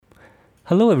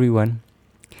Hello, everyone.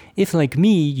 If, like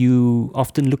me, you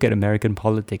often look at American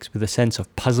politics with a sense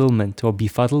of puzzlement or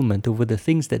befuddlement over the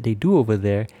things that they do over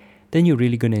there, then you're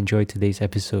really going to enjoy today's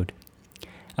episode.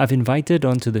 I've invited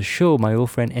onto the show my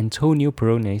old friend Antonio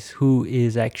Perones, who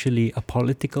is actually a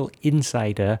political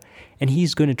insider, and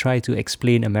he's going to try to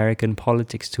explain American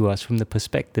politics to us from the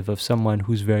perspective of someone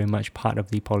who's very much part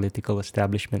of the political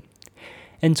establishment.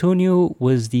 Antonio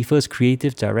was the first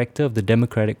creative director of the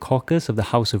Democratic Caucus of the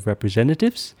House of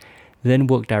Representatives, then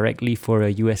worked directly for a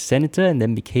US senator, and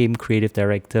then became creative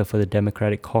director for the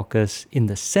Democratic Caucus in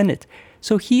the Senate.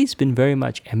 So he's been very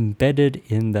much embedded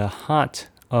in the heart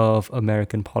of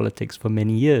American politics for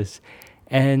many years.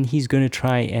 And he's going to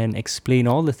try and explain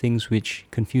all the things which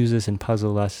confuse us and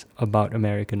puzzle us about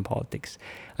American politics.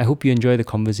 I hope you enjoy the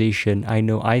conversation. I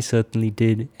know I certainly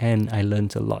did, and I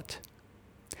learned a lot.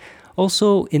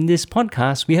 Also, in this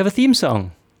podcast, we have a theme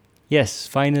song. Yes,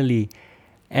 finally.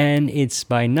 And it's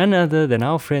by none other than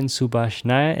our friend Subhash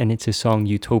Nair, and it's his song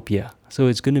Utopia. So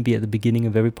it's going to be at the beginning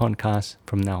of every podcast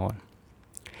from now on.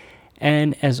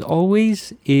 And as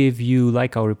always, if you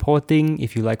like our reporting,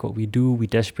 if you like what we do, we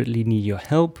desperately need your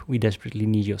help. We desperately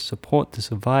need your support to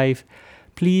survive.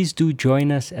 Please do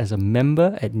join us as a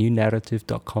member at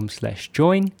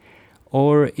newnarrative.com/join.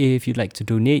 Or if you'd like to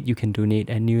donate, you can donate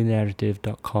at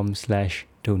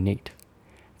newnarrative.com/donate.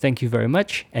 Thank you very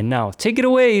much. And now, take it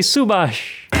away,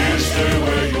 Subhash! Please stay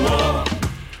where you are.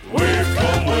 We've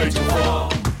come way too far.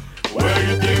 Where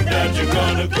you think that you're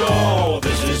gonna go?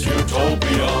 This is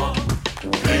Utopia.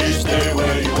 Please stay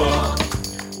where you are.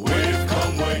 We've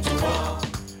come way too far.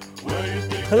 Where you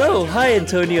think Hello, hi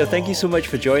Antonio. Thank you so much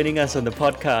for joining us on the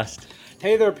podcast.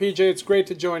 Hey there, PJ. It's great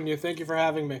to join you. Thank you for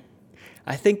having me.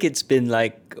 I think it's been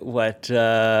 5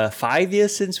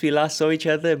 years since we last saw each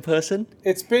other in person?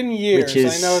 It's been years, Which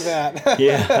is, I know that.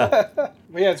 Yeah. But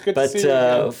yeah, it's good to see you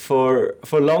again.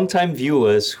 For long-time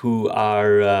viewers who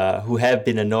have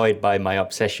been annoyed by my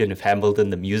obsession of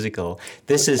Hamilton the musical,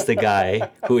 this is the guy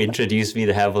who introduced me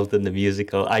to Hamilton the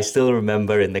musical. I still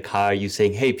remember in the car you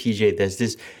saying, "Hey PJ, there's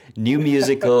this new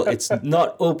musical. It's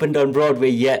not opened on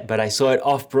Broadway yet, but I saw it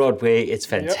off Broadway. It's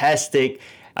fantastic.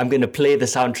 I'm going to play the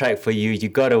soundtrack for you. You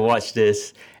got to watch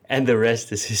this." And the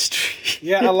rest is history.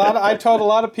 Yeah, I told a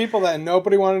lot of people that, and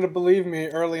nobody wanted to believe me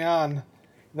early on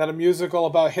that a musical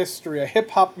about history, a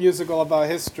hip-hop musical about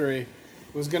history,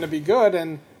 was going to be good.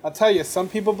 And I'll tell you, some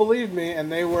people believed me, and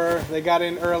they got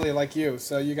in early like you,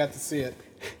 so you got to see it.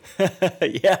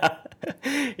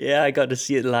 Yeah, I got to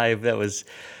see it live. That was,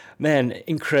 man,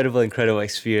 incredible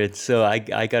experience. So I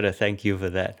got to thank you for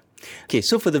that. Okay,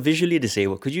 so for the visually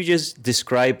disabled, could you just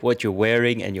describe what you're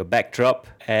wearing and your backdrop,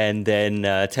 and then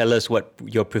tell us what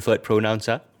your preferred pronouns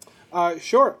are?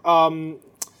 Sure.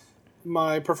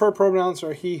 My preferred pronouns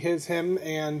are he, his, him,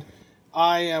 and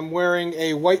I am wearing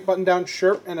a white button-down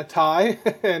shirt and a tie,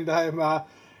 and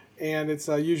it's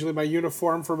usually my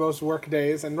uniform for most work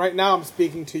days. And right now I'm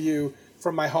speaking to you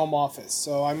from my home office.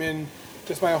 So I'm in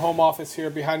just my home office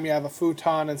here. Behind me I have a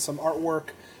futon and some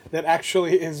artwork that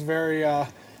actually is very...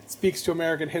 speaks to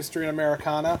American history and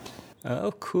Americana.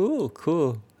 Oh, cool.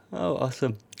 Oh,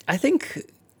 awesome. I think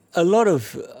a lot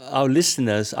of our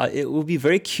listeners will be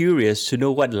very curious to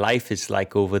know what life is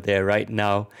like over there right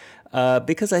now.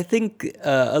 Because I think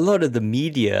a lot of the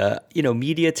media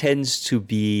tends to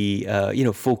be,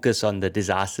 focused on the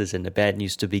disasters and the bad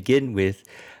news to begin with.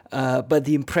 But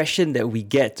the impression that we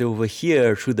get over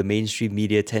here through the mainstream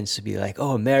media tends to be like,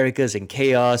 oh, America's in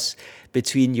chaos,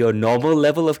 between your normal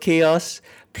level of chaos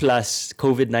plus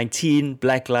COVID-19,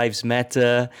 Black Lives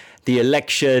Matter, the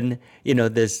election,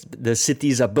 the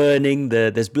cities are burning,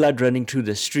 there's blood running through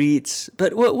the streets.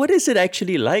 But what is it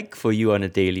actually like for you on a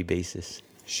daily basis?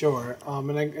 Sure,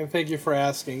 and thank you for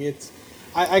asking.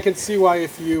 I can see why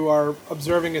if you are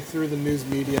observing it through the news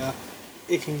media,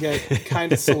 it can get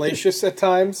kind of salacious at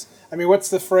times. I mean, what's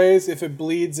the phrase? If it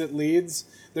bleeds, it leads.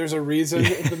 There's a reason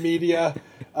the media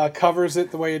covers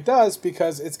it the way it does,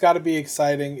 because it's got to be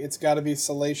exciting. It's got to be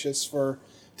salacious to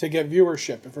get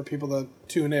viewership and for people to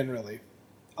tune in, really.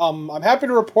 I'm happy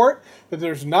to report that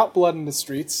there's not blood in the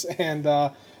streets, and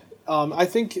I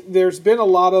think there's been a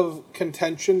lot of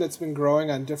contention that's been growing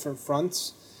on different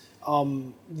fronts.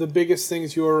 The biggest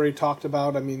things you already talked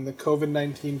about, I mean, the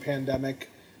COVID-19 pandemic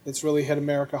that's really hit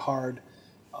America hard,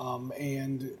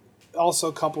 and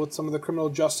also coupled with some of the criminal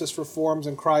justice reforms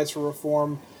and cries for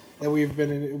reform that we've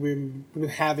been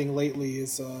having lately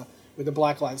is with the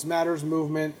Black Lives Matters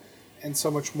movement and so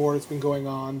much more that's been going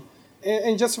on.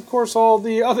 And just, of course, all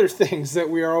the other things that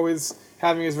we are always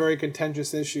having as very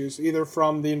contentious issues, either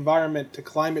from the environment to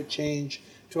climate change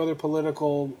to other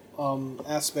political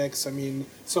aspects. I mean,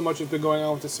 so much has been going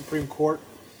on with the Supreme Court,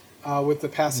 with the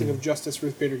passing of Justice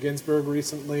Ruth Bader Ginsburg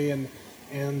recently, and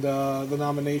the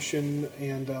nomination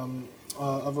and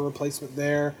of a replacement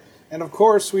there. And of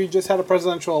course, we just had a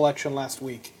presidential election last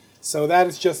week. So that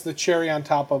is just the cherry on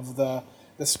top of the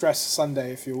stress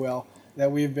Sunday, if you will, that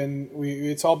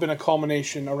it's all been a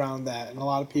culmination around that. And a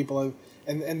lot of people have,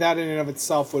 and that in and of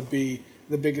itself would be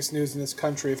the biggest news in this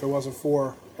country if it wasn't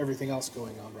for everything else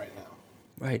going on right now.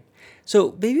 Right.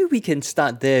 So maybe we can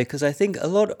start there, because I think a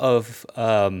lot of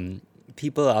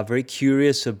people are very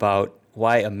curious about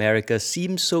why America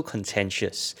seems so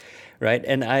contentious, right?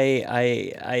 And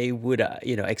I would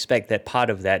expect that part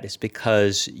of that is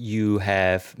because you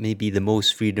have maybe the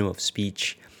most freedom of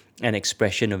speech and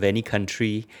expression of any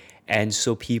country, and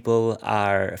so people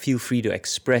feel free to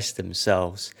express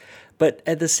themselves. But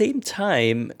at the same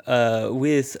time,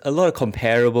 with a lot of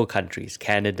comparable countries,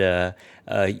 Canada,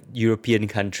 European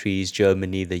countries,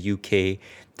 Germany, the UK,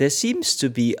 there seems to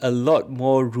be a lot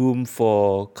more room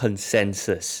for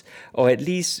consensus, or at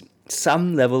least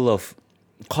some level of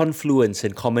confluence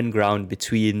and common ground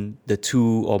between the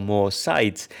two or more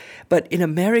sides. But in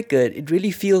America, it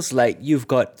really feels like you've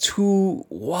got two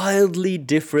wildly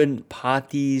different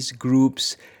parties,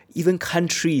 groups, even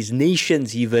countries,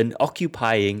 nations even,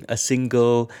 occupying a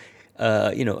single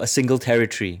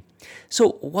territory.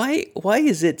 So why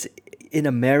is it in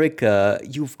America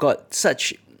you've got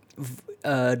such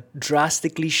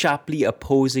drastically, sharply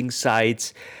opposing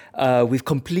sides with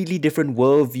completely different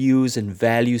worldviews and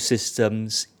value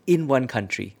systems in one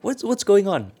country? What's going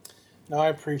on? No, I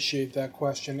appreciate that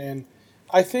question, and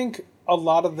I think a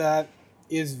lot of that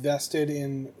is vested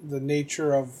in the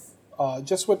nature of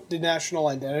just what the national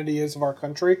identity is of our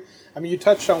country. I mean, you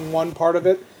touched on one part of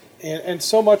it, and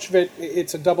so much of it,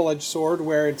 it's a double-edged sword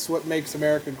where it's what makes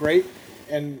America great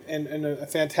and a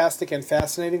fantastic and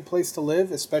fascinating place to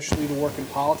live, especially to work in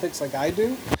politics like I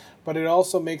do. But it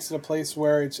also makes it a place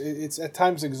where it's at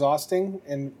times exhausting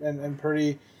and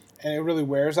it really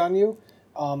wears on you.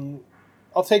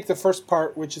 I'll take the first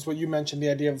part, which is what you mentioned, the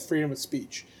idea of freedom of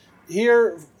speech.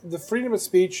 Here, the freedom of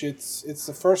speech, it's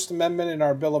the First Amendment in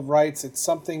our Bill of Rights. It's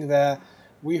something that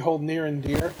we hold near and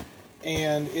dear,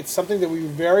 and it's something that we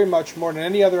very much, more than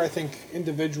any other, I think,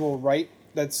 individual right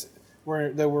that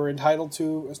we're entitled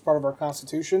to as part of our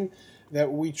Constitution,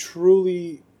 that we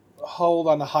truly hold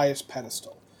on the highest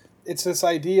pedestal. It's this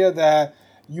idea that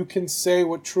you can say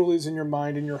what truly is in your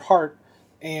mind and your heart,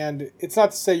 and it's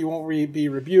not to say you won't be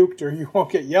rebuked or you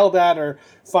won't get yelled at or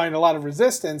find a lot of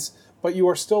resistance, but you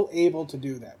are still able to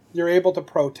do that. You're able to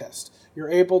protest. You're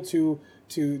able to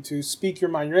speak your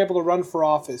mind. You're able to run for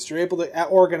office. You're able to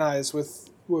organize with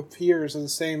peers of the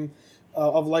same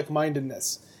of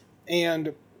like-mindedness,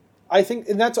 and I think,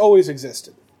 and that's always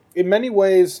existed. In many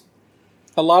ways,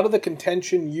 a lot of the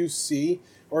contention you see,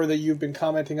 or that you've been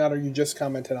commenting on, or you just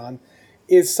commented on,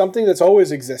 is something that's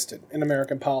always existed in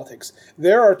American politics.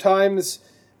 There are times,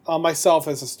 myself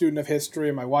as a student of history,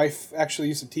 and my wife actually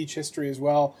used to teach history as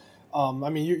well. I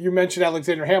mean, you mentioned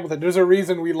Alexander Hamilton. There's a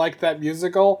reason we like that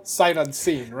musical, sight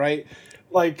unseen, right?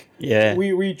 Like, yeah.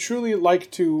 We truly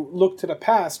like to look to the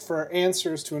past for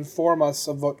answers to inform us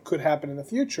of what could happen in the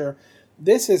future.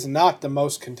 This is not the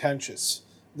most contentious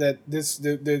that's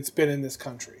been in this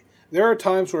country. There are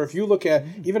times where if you look at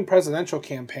even presidential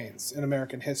campaigns in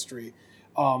American history,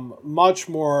 much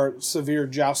more severe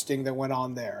jousting that went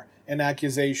on there, and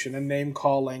accusation and name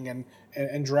calling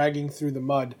and dragging through the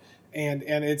mud. And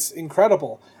it's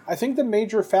incredible. I think the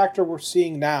major factor we're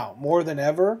seeing now, more than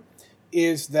ever,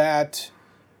 is that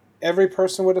every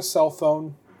person with a cell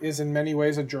phone is in many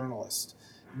ways a journalist.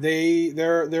 They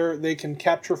can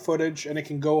capture footage and it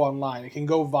can go online. It can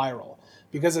go viral.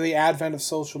 Because of the advent of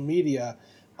social media,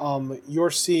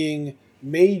 you're seeing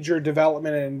major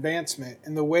development and advancement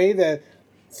in the way that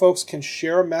folks can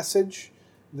share a message,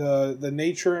 the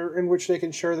nature in which they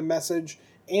can share the message,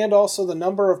 and also the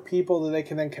number of people that they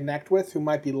can then connect with who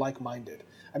might be like-minded.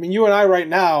 I mean, you and I right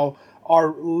now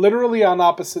are literally on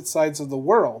opposite sides of the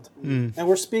world, and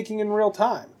we're speaking in real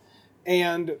time.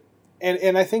 And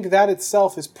I think that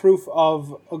itself is proof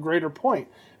of a greater point,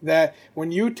 that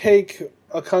when you take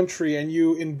a country and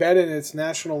you embed in its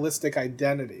nationalistic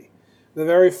identity, the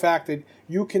very fact that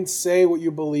you can say what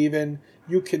you believe in,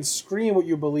 you can scream what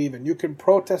you believe in, you can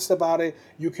protest about it,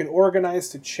 you can organize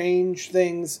to change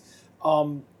things.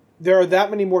 There are that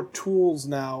many more tools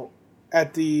now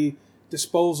at the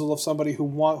disposal of somebody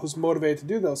who's motivated to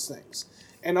do those things.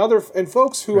 And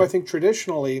folks who I think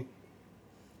traditionally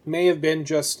may have been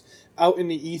just out in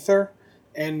the ether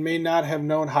and may not have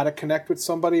known how to connect with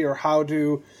somebody or how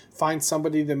to find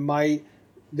somebody that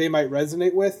they might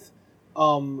resonate with.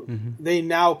 they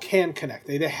now can connect.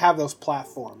 They have those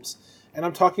platforms. And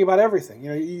I'm talking about everything.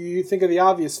 You think of the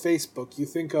obvious, Facebook, you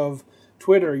think of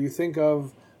Twitter, you think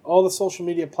of all the social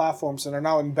media platforms that are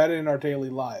now embedded in our daily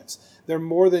lives. They're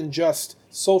more than just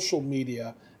social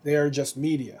media. They are just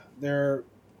media. They're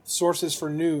sources for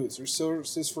news or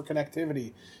sources for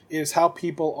connectivity. It is how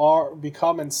people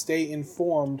become and stay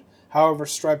informed, however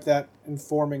stripe that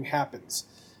informing happens.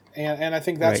 And I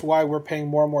think that's why we're paying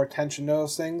more and more attention to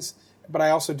those things. But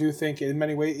I also do think in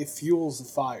many ways it fuels the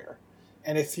fire.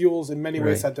 And it fuels in many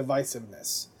ways that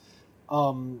divisiveness.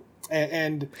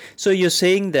 And so you're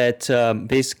saying that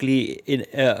basically in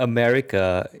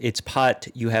America, it's part,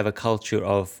 you have a culture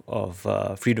of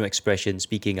freedom of expression,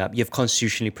 speaking up. You have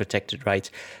constitutionally protected rights.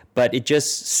 But it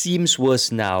just seems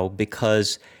worse now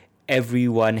because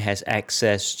everyone has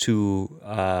access to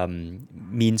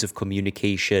means of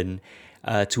communication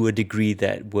to a degree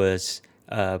that was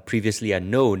previously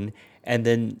unknown. And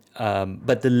then,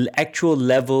 but the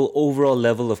actual overall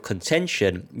level of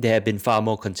contention, there have been far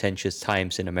more contentious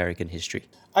times in American history.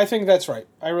 I think that's right.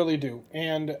 I really do.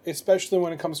 And especially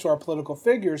when it comes to our political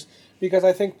figures, because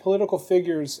I think political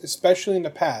figures, especially in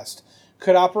the past,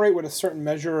 could operate with a certain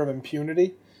measure of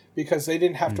impunity because they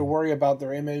didn't have to worry about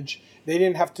their image. They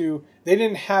didn't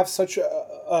have such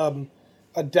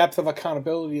a depth of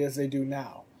accountability as they do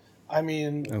now. I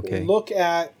mean, look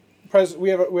at, we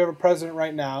have a president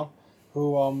right now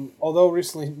who, although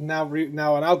recently now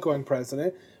an outgoing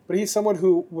president, but he's someone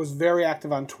who was very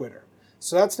active on Twitter.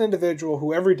 So that's an individual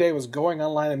who every day was going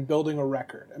online and building a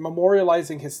record and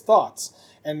memorializing his thoughts.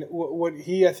 And what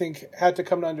he, I think, had to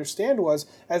come to understand was,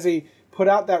 as he put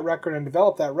out that record and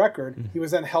developed that record, he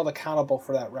was then held accountable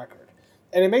for that record.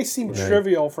 And it may seem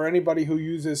trivial for anybody who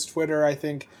uses Twitter, I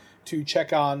think, to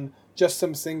check on just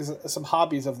some things, some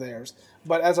hobbies of theirs.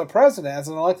 But as a president, as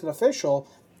an elected official,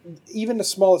 even the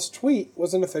smallest tweet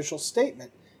was an official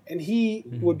statement, and he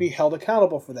would be held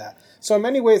accountable for that. So in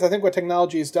many ways, I think what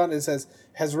technology has done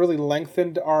has really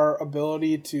lengthened our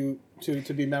ability to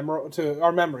be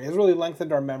our memory, has really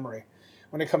lengthened our memory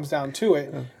when it comes down to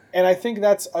it. And I think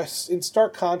that's in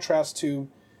stark contrast to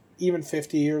even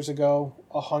 50 years ago,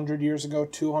 100 years ago,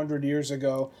 200 years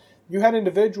ago. You had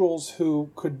individuals who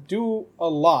could do a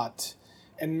lot,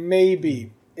 and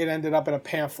maybe it ended up in a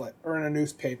pamphlet or in a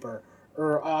newspaper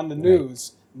or on the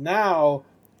news. Now,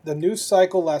 the news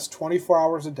cycle lasts 24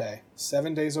 hours a day,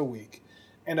 7 days a week,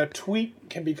 and a tweet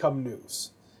can become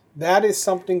news. That is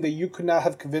something that you could not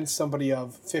have convinced somebody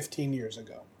of 15 years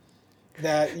ago.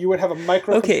 That you would have a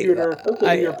microcomputer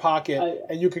in your pocket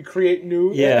and you could create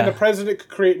news, and the president could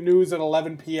create news at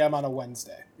 11 p.m. on a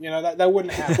Wednesday. That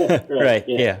wouldn't happen. Right.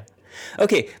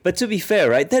 Okay, but to be fair,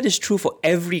 right, that is true for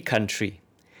every country.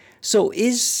 So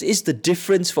is the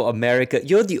difference for America,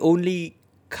 you're the only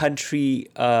country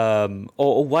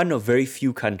or one of very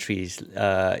few countries,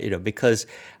 because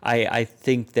I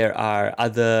think there are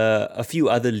a few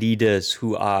other leaders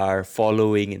who are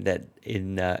following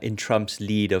in Trump's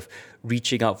lead of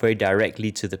reaching out very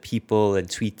directly to the people and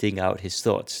tweeting out his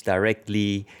thoughts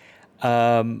directly.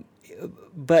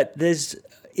 But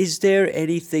is there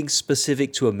anything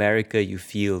specific to America you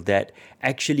feel that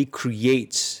actually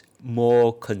creates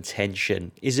more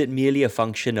contention? Is it merely a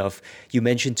function of, you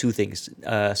mentioned two things,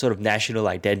 sort of national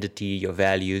identity, your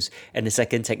values, and the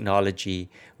second, technology,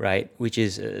 right, which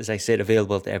is, as I said,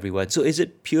 available to everyone. So is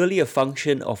it purely a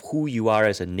function of who you are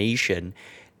as a nation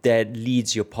that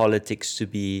leads your politics to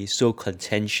be so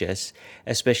contentious,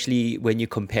 especially when you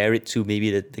compare it to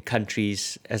maybe the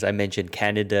countries, as I mentioned,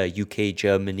 Canada, UK,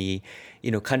 Germany,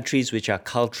 countries which are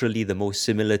culturally the most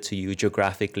similar to you,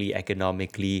 geographically,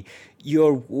 economically?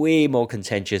 You're way more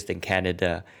contentious than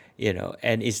Canada,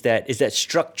 and is that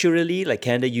structurally, like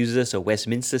Canada uses a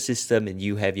Westminster system and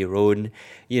you have your own,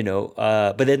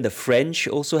 but then the French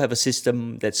also have a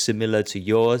system that's similar to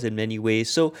yours in many ways.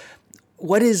 So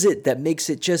what is it that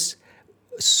makes it just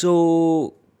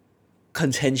so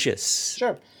contentious?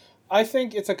 Sure. I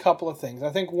think it's a couple of things.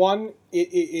 I think one,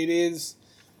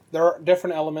 there are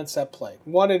different elements at play.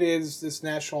 One, it is this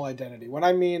national identity. When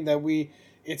I mean that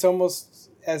it's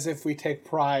almost as if we take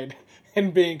pride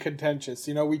in being contentious.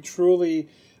 We truly,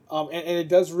 and it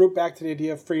does root back to the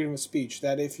idea of freedom of speech,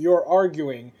 that if you're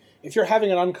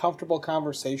having an uncomfortable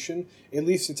conversation, at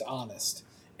least it's honest.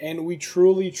 And we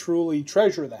truly, truly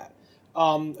treasure that.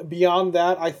 Beyond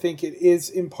that, I think it is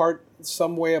in part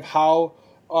some way of how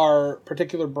our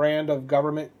particular brand of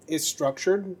government is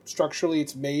structured. Structurally,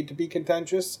 it's made to be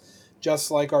contentious, just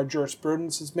like our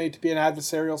jurisprudence is made to be an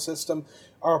adversarial system.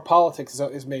 Our politics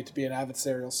is made to be an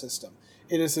adversarial system.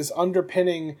 It is this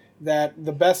underpinning that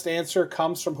the best answer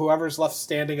comes from whoever's left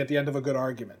standing at the end of a good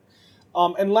argument.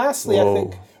 And lastly, I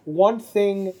think one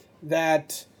thing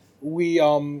that we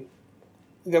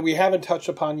haven't touched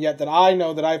upon yet that I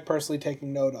know that I've personally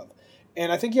taken note of,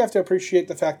 and I think you have to appreciate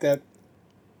the fact that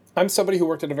I'm somebody who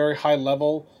worked at a very high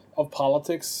level of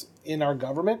politics in our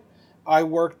government. I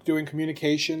worked doing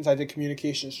communications. I did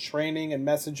communications training and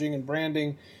messaging and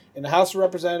branding in the House of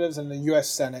Representatives and the U.S.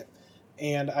 Senate.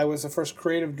 And I was the first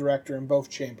creative director in both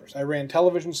chambers. I ran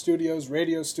television studios,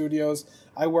 radio studios.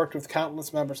 I worked with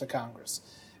countless members of Congress.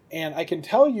 And I can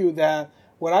tell you that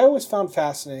what I always found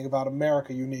fascinating about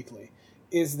America uniquely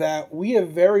is that we have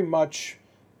very much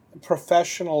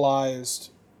professionalized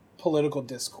political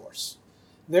discourse.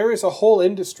 There is a whole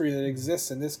industry that exists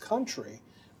in this country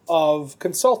of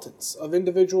consultants, of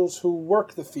individuals who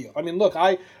work the field. I mean, look,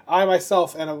 I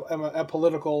myself am a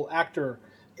political actor.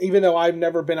 Even though I've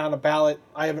never been on a ballot,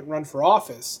 I haven't run for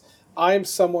office, I am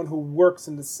someone who works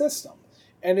in the system.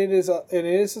 And it is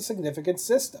a significant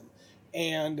system.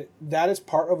 And that is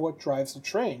part of what drives the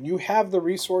train. You have the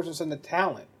resources and the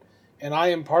talent, and I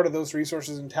am part of those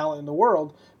resources and talent in the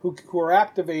world who are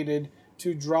activated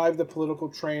to drive the political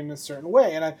train in a certain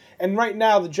way. And right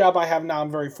now, the job I have now, I'm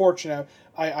very fortunate.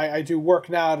 I do work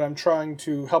now, and I'm trying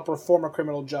to help reform our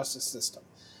criminal justice system.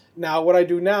 Now, what I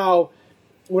do now,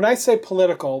 when I say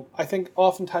political, I think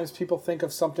oftentimes people think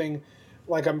of something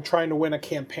like I'm trying to win a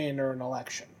campaign or an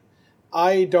election.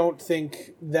 I don't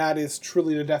think that is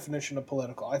truly the definition of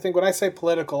political. I think when I say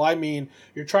political, I mean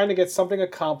you're trying to get something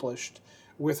accomplished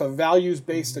with a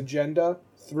values-based agenda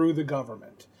through the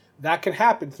government. That can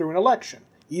happen through an election.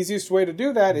 Easiest way to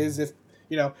do that is if,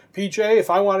 PJ, if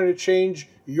I wanted to change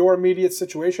your immediate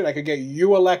situation, I could get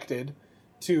you elected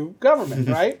to government,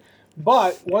 right?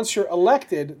 But once you're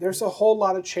elected, there's a whole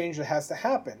lot of change that has to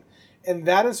happen. And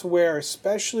that is where,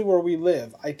 especially where we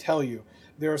live, I tell you,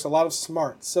 there's a lot of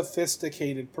smart,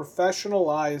 sophisticated,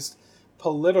 professionalized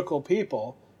political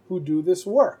people who do this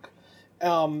work.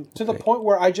 To the point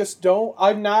where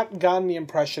I've not gotten the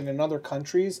impression in other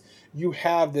countries you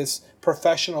have this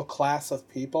professional class of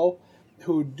people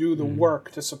who do the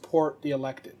work to support the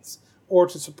electeds or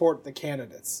to support the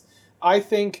candidates. I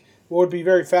think what would be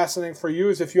very fascinating for you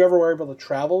is if you ever were able to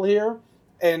travel here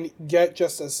and get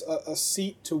just a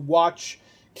seat to watch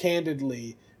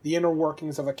candidly the inner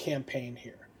workings of a campaign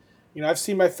here. I've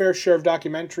seen my fair share of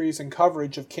documentaries and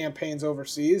coverage of campaigns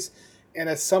overseas, and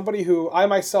as somebody who I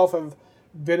myself have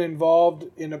been involved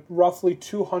in roughly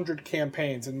 200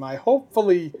 campaigns in my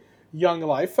hopefully young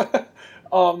life,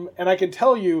 and I can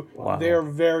tell you they're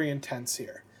very intense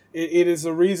here. It is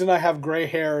the reason I have gray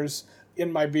hairs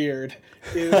in my beard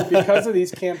is because of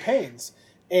these campaigns.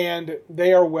 And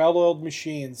they are well-oiled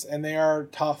machines, and they are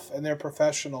tough, and they're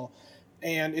professional.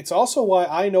 And it's also why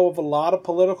I know of a lot of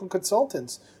political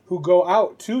consultants who go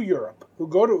out to Europe,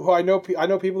 I know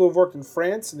people who've worked in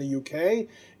France, in the UK,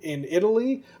 in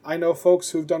Italy. I know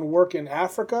folks who've done work in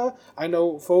Africa. I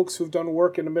know folks who've done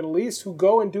work in the Middle East who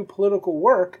go and do political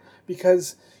work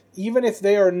because even if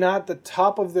they are not the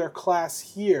top of their class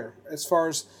here as far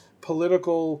as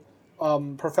political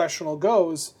professional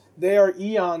goes, they are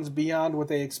eons beyond what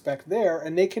they expect there,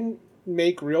 and they can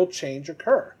make real change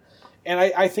occur. And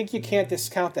I think you can't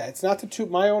discount that. It's not to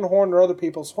toot my own horn or other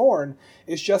people's horn.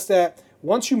 It's just that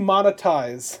once you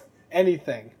monetize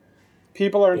anything,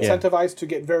 people are incentivized to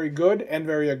get very good and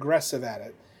very aggressive at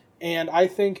it. And I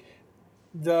think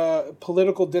the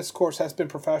political discourse has been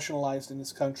professionalized in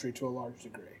this country to a large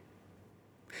degree.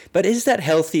 But is that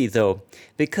healthy, though?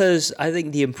 Because I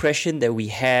think the impression that we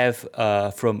have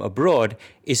from abroad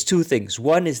is two things.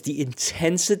 One is the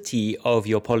intensity of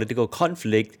your political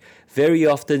conflict very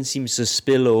often seems to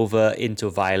spill over into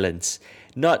violence.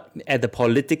 Not at the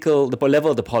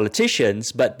level of the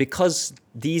politicians, but because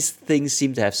these things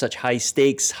seem to have such high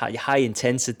stakes, high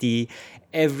intensity,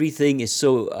 everything is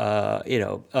so,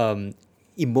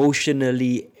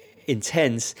 emotionally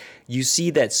intense, you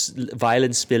see that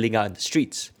violence spilling out in the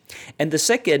streets. And the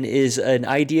second is an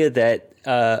idea that,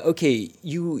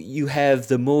 you have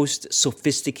the most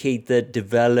sophisticated,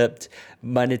 developed,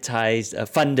 monetized,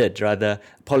 funded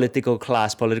political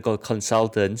class, political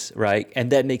consultants, right?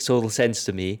 And that makes total sense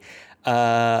to me.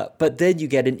 But then you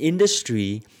get an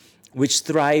industry which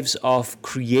thrives off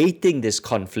creating this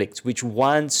conflict, which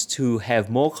wants to have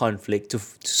more conflict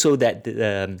so that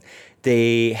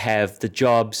they have the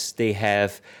jobs, they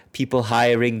have people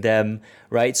hiring them,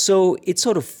 right? So it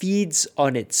sort of feeds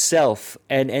on itself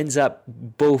and ends up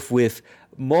both with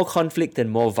more conflict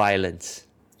and more violence.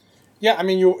 Yeah,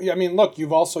 look,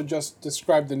 you've also just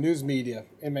described the news media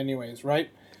in many ways, right?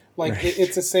 Like right.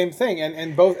 It's the same thing,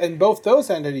 and both those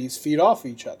entities feed off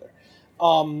each other.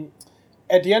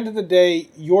 At the end of the day,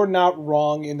 you're not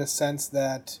wrong in the sense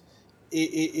that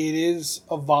it is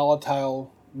a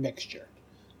volatile mixture.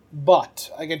 But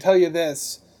I can tell you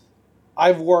this,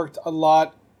 I've worked a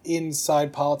lot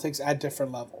inside politics at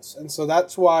different levels. And so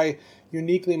that's why,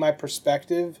 uniquely my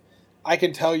perspective, I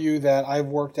can tell you that I've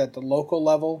worked at the local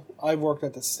level, I've worked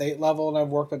at the state level, and I've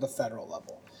worked at the federal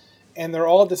level. And they're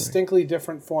all distinctly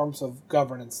different forms of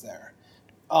governance there.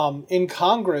 In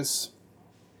Congress,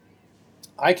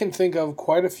 I can think of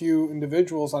quite a few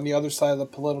individuals on the other side of the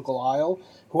political aisle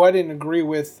who I didn't agree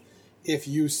with if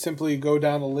you simply go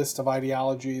down a list of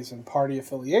ideologies and party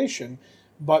affiliation,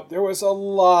 but there was a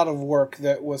lot of work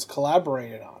that was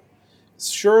collaborated on.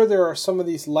 Sure, there are some of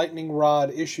these lightning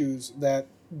rod issues that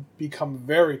become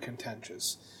very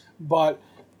contentious, but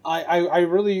I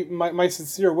really, my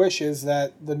sincere wish is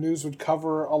that the news would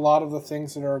cover a lot of the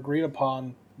things that are agreed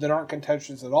upon that aren't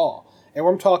contentious at all. And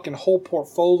I'm talking whole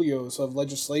portfolios of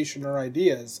legislation or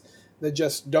ideas that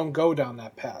just don't go down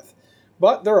that path.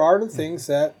 But there are the things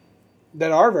that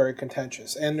are very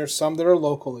contentious, and there's some that are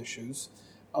local issues.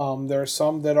 There are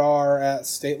some that are at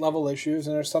state level issues,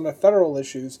 and there's some at federal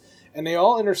issues, and they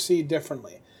all intercede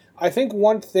differently. I think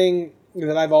one thing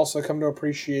that I've also come to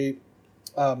appreciate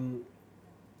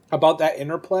about that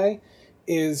interplay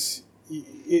is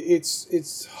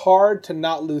it's hard to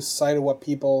not lose sight of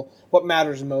what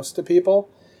matters most to people.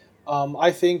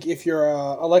 I think if you're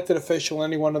an elected official at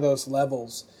any one of those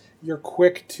levels, you're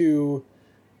quick to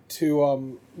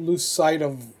lose sight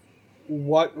of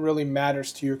what really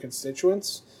matters to your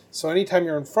constituents. So anytime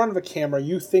you're in front of a camera,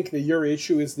 you think that your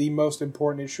issue is the most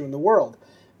important issue in the world.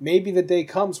 Maybe the day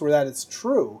comes where that is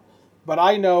true, but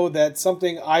I know that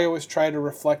something I always try to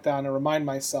reflect on and remind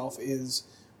myself is,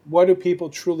 what do people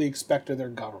truly expect of their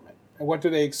government? And what do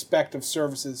they expect of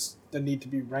services that need to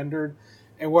be rendered?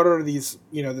 And what are these,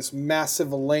 this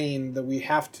massive lane that we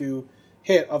have to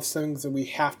hit of things that we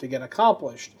have to get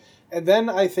accomplished? And then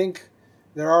I think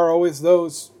there are always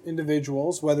those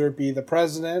individuals, whether it be the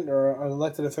president or an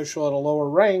elected official at a lower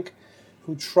rank,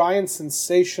 who try and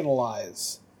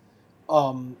sensationalize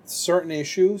certain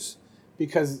issues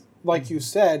because, like you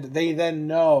said, they then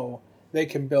know they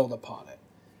can build upon it.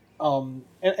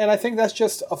 And I think that's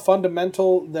just a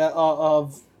fundamental that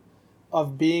of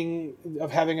having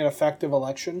an effective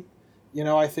election.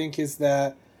 I think is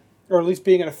that, or at least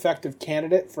being an effective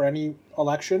candidate for any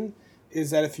election, is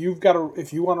that if you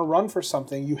want to run for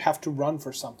something, you have to run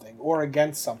for something or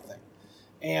against something.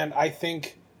 And I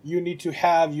think you need to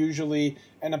have usually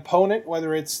an opponent,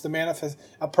 whether it's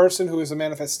a person who is a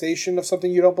manifestation of something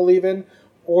you don't believe in,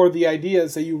 or the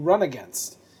ideas that you run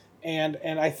against. And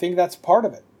I think that's part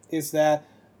of it, is that,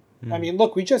 I mean,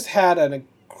 look, we just had an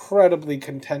incredibly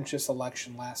contentious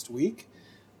election last week.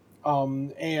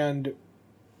 And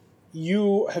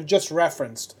you have just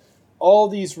referenced all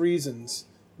these reasons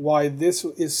why this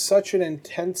is such an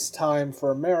intense time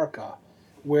for America,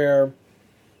 where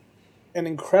an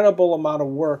incredible amount of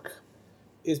work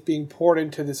is being poured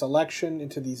into this election,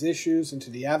 into these issues,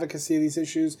 into the advocacy of these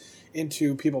issues,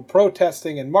 into people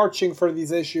protesting and marching for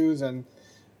these issues, and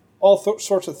all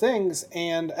sorts of things.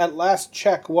 And at last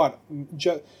check, a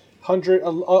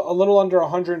little under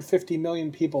 150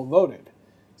 million people voted.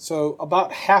 So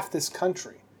about half this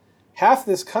country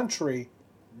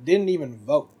didn't even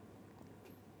vote.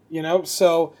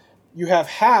 So you have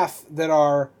half that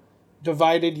are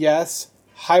divided, yes,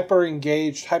 hyper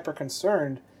engaged, hyper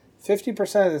concerned.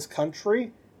 50% of this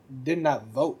country did not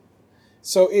vote.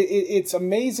 So it's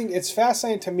amazing. It's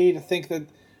fascinating to me to think that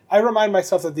I remind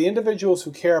myself that the individuals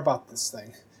who care about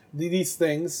these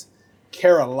things,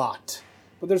 care a lot.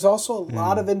 But there's also a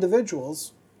lot of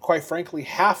individuals, quite frankly,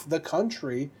 half the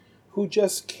country, who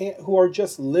are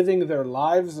just living their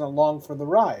lives and along for the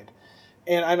ride.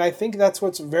 And I think that's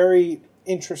what's very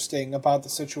interesting about the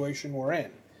situation we're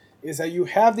in, is that you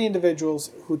have the individuals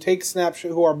who take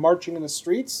snapshots, who are marching in the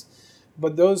streets,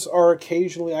 but those are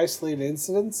occasionally isolated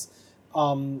incidents.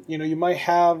 You might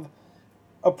have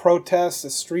a protest,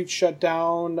 a street shut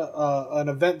down, an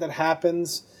event that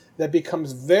happens that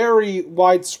becomes very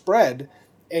widespread,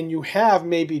 and you have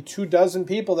maybe 24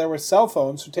 people there with cell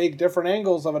phones who take different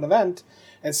angles of an event,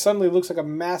 and suddenly it looks like a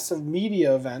massive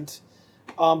media event,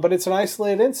 but it's an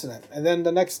isolated incident. And then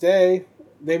the next day,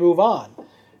 they move on.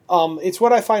 It's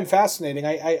what I find fascinating.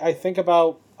 I think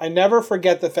about, I never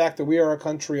forget the fact that we are a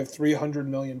country of 300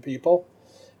 million people,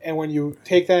 and when you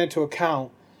take that into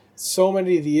account, so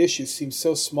many of the issues seem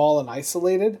so small and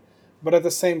isolated, but at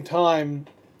the same time,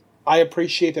 I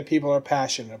appreciate that people are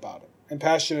passionate about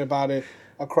it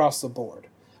across the board.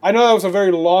 I know that was a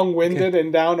very long-winded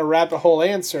and down a rabbit hole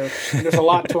answer, and there's a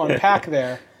lot to unpack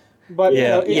there, but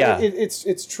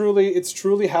it's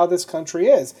truly how this country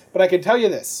is. But I can tell you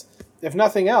this, if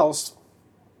nothing else,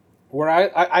 where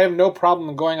I have no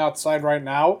problem going outside right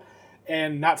now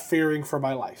and not fearing for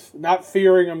my life, not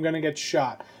fearing I'm going to get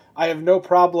shot. I have no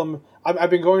problem. I've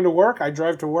been going to work. I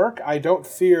drive to work. I don't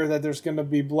fear that there's going to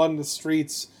be blood in the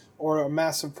streets or a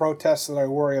massive protest that I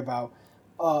worry about.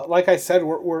 Like I said,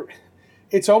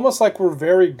 it's almost like we're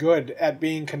very good at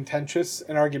being contentious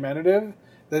and argumentative,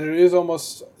 that it is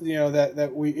almost,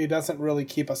 that it doesn't really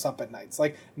keep us up at nights.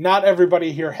 Like, not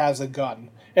everybody here has a gun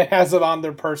and has it on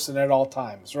their person at all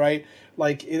times, right?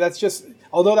 Like, that's just,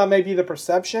 although that may be the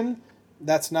perception,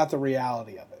 that's not the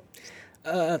reality of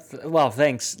it. Well,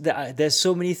 thanks. There's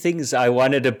so many things I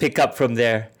wanted to pick up from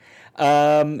there.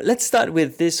 Let's start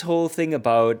with this whole thing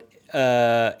about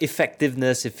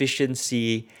effectiveness,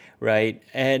 efficiency, right?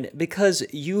 And because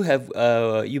you have,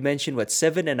 you mentioned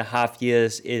 7.5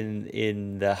 years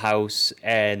in the House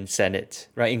and Senate,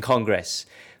 right? In Congress,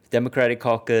 Democratic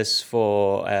Caucus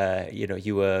for,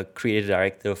 you were creative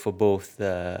director for both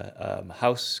the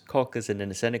House Caucus and then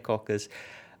the Senate Caucus.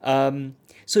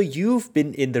 So you've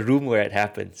been in the room where it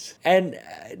happens. And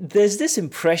there's this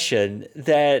impression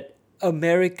that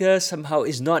America somehow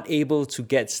is not able to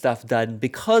get stuff done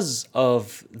because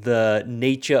of the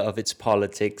nature of its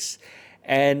politics.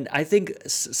 And I think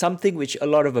something which a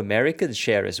lot of Americans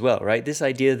share as well, right? This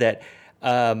idea that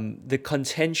the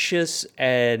contentious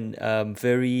and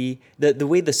the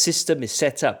way the system is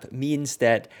set up means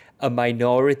that a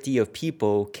minority of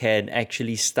people can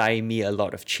actually stymie a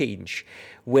lot of change.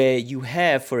 Where you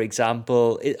have, for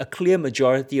example, a clear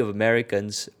majority of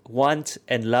Americans want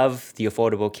and love the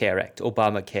Affordable Care Act,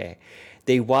 Obamacare.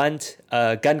 They want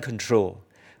gun control,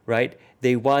 right?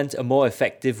 They want a more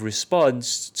effective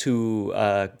response to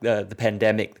the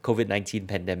pandemic, the COVID-19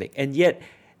 pandemic. And yet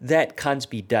that can't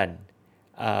be done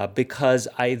because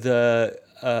either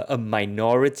a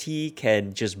minority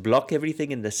can just block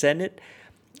everything in the Senate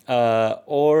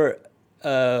or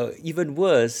even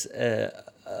worse,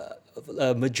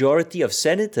 a majority of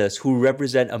senators who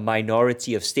represent a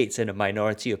minority of states and a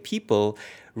minority of people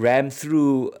ram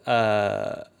through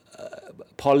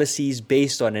policies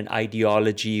based on an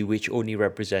ideology which only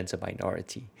represents a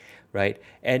minority, right?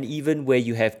 And even where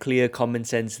you have clear common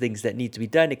sense things that need to be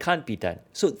done, it can't be done.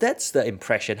 So that's the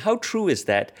impression. How true is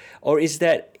that? Or is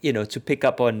that, to pick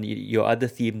up on your other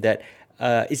theme, that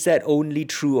is that only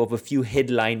true of a few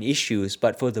headline issues,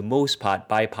 but for the most part,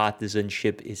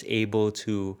 bipartisanship is able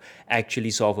to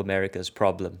actually solve America's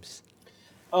problems?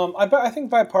 I think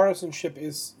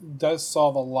bipartisanship does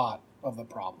solve a lot of the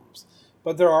problems,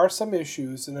 but there are some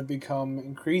issues that have become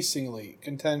increasingly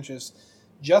contentious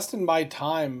just in my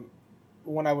time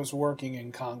when I was working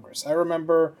in Congress. I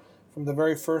remember from the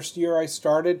very first year I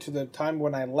started to the time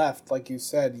when I left, like you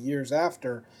said, years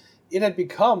after, it had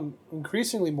become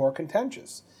increasingly more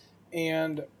contentious.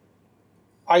 And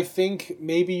I think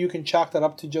maybe you can chalk that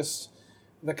up to just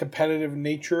the competitive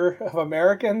nature of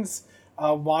Americans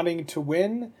wanting to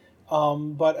win.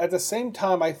 But at the same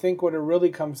time, I think what it really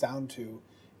comes down to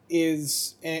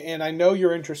is, and I know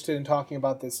you're interested in talking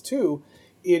about this too,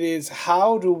 it is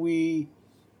how do we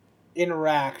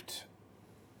interact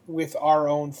with our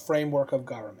own framework of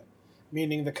government,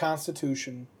 meaning the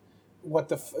Constitution.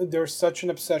 There's such an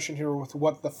obsession here with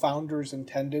what the founders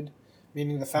intended,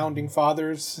 meaning the founding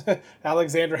fathers,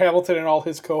 Alexander Hamilton and all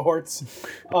his cohorts.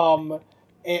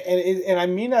 And I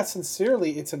mean that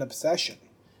sincerely. It's an obsession.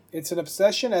 It's an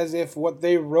obsession as if what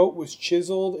they wrote was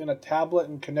chiseled in a tablet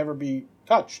and can never be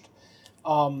touched.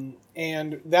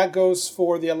 And that goes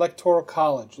for the Electoral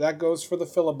College. That goes for the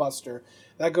filibuster.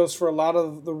 That goes for a lot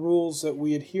of the rules that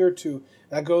we adhere to.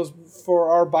 That goes for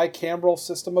our bicameral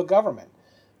system of government.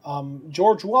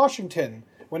 George Washington,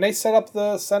 when they set up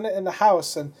the Senate and the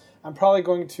House, and I'm probably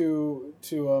going to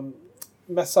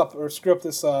mess up or screw up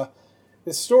this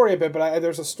story a bit, but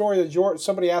there's a story that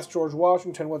somebody asked George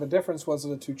Washington what the difference was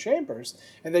of the two chambers,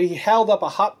 and then he held up a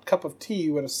hot cup of tea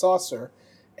with a saucer,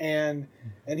 and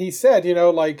he said,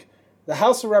 like, the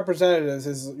House of Representatives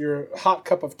is your hot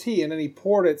cup of tea, and then he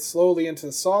poured it slowly into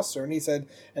the saucer, and he said,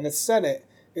 and the Senate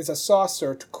is a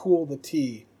saucer to cool the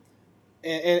tea,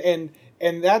 and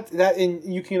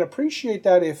you can appreciate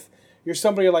that if you're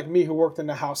somebody like me who worked in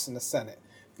the House and the Senate,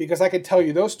 because I can tell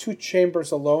you those two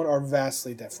chambers alone are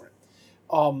vastly different.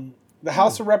 The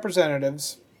House of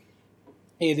Representatives,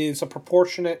 it is a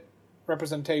proportionate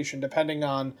representation depending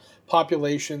on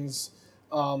populations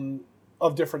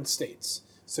of different states.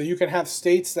 So you can have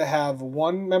states that have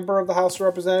one member of the House of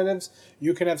Representatives.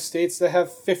 You can have states that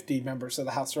have 50 members of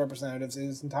the House of Representatives. It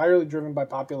is entirely driven by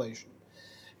population.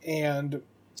 And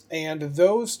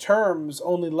those terms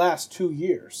only last 2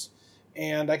 years.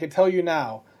 And I can tell you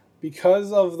now,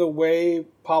 because of the way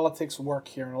politics work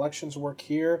here and elections work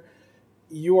here,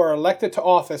 you are elected to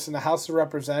office in the House of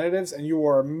Representatives, and you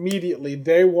are immediately,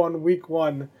 day one, week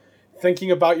one,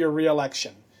 thinking about your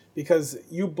reelection. Because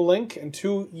you blink and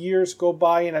 2 years go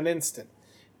by in an instant,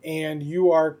 and you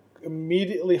are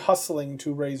immediately hustling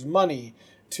to raise money,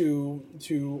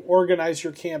 to organize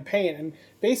your campaign. And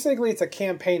basically, it's a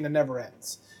campaign that never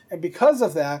ends. And because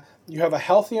of that, you have a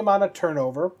healthy amount of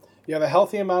turnover. You have a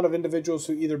healthy amount of individuals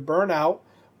who either burn out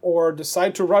or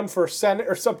decide to run for Senate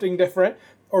or something different,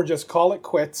 or just call it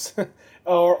quits,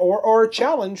 or are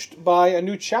challenged by a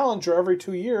new challenger every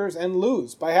 2 years and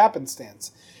lose by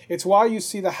happenstance. It's why you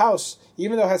see the House,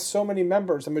 even though it has so many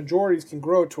members and majorities can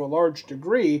grow to a large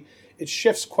degree, it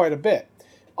shifts quite a bit.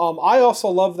 I also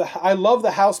love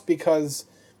the House because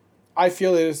I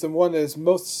feel it is the one that is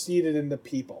most seated in the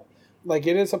people. Like,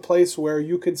 it is a place where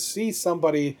you could see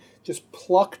somebody just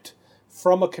plucked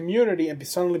from a community and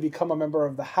suddenly become a member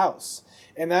of the House.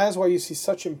 And that is why you see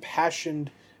such impassioned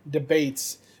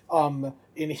debates.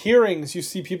 In hearings, you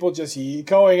see people just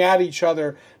going at each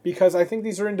other, because I think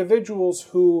these are individuals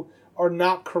who are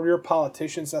not career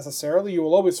politicians necessarily. You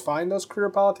will always find those career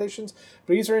politicians,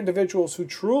 but these are individuals who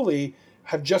truly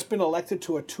have just been elected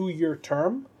to a 2-year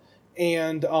term,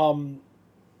 and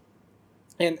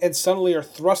suddenly are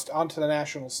thrust onto the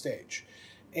national stage,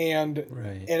 and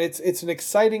it's an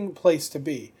exciting place to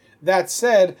be. That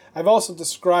said, I've also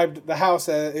described the House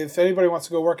as, if anybody wants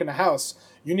to go work in the House,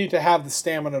 you need to have the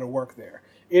stamina to work there.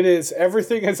 It is,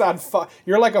 everything is on fire.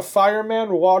 You're like a fireman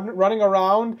running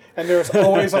around, and there's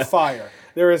always a fire.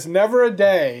 There is never a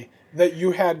day that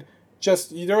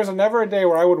there was never a day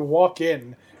where I would walk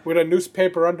in with a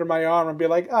newspaper under my arm and be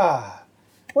like,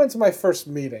 when's my first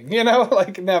meeting?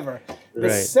 Like, never.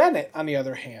 The Senate, on the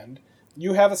other hand,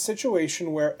 you have a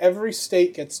situation where every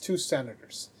state gets 2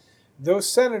 senators. Those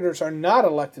senators are not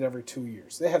elected every 2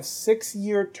 years. They have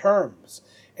 6-year terms.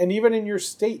 And even in your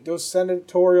state, those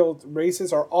senatorial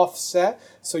races are offset,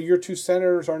 so your 2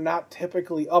 senators are not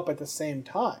typically up at the same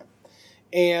time.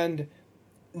 And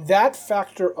that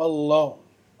factor alone,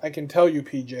 I can tell you,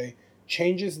 PJ,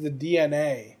 changes the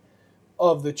DNA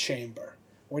of the chamber.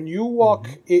 When you walk,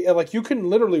 you can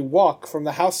literally walk from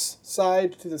the House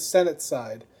side to the Senate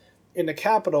side in the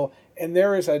Capitol, and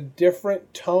there is a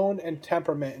different tone and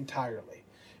temperament entirely.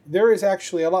 There is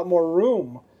actually a lot more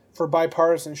room for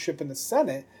bipartisanship in the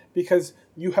Senate, because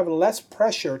you have less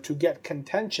pressure to get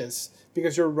contentious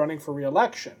because you're running for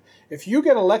re-election. If you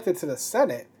get elected to the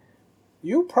Senate,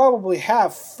 you probably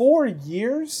have 4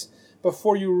 years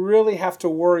before you really have to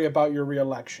worry about your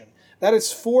re-election. That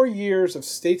is 4 years of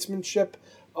statesmanship,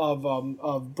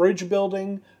 of bridge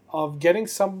building, of getting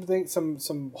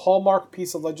some hallmark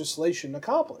piece of legislation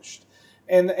accomplished.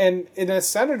 And in a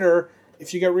senator,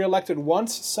 if you get reelected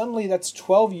once, suddenly that's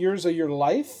 12 years of your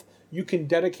life you can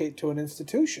dedicate to an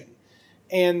institution.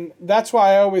 And that's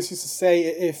why I always used to say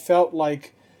it felt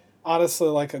like, honestly,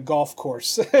 like a golf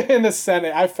course in the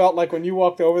Senate. I felt like when you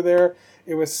walked over there,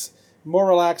 it was more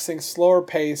relaxing, slower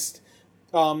paced.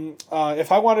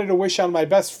 If I wanted to wish on my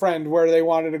best friend where they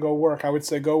wanted to go work, I would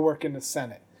say go work in the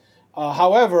Senate.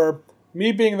 However,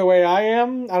 me being the way I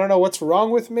am, I don't know what's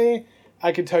wrong with me.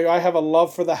 I can tell you I have a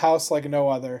love for the House like no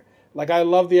other. Like, I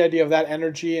love the idea of that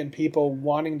energy and people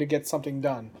wanting to get something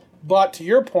done. But to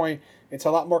your point, it's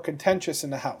a lot more contentious in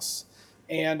the House.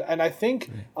 And I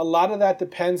think a lot of that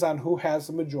depends on who has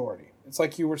the majority. It's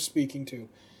like you were speaking to.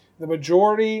 The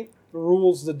majority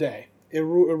rules the day. It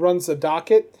runs the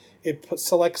docket. It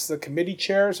selects the committee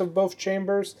chairs of both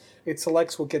chambers. It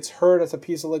selects what gets heard as a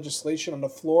piece of legislation on the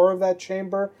floor of that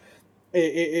chamber.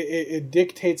 It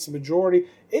dictates the majority.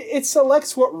 It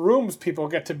selects what rooms people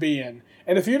get to be in.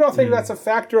 And if you don't think that's a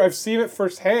factor, I've seen it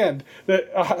firsthand,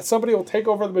 that somebody will take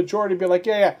over the majority and be like,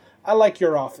 yeah, I like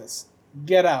your office.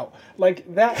 Get out.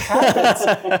 Like, that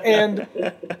happens.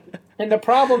 And the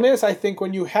problem is, I think,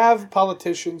 when you have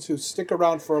politicians who stick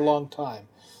around for a long time,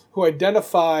 who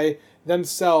identify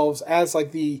themselves as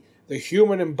like the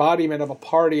human embodiment of a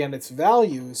party and its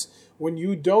values, when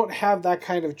you don't have that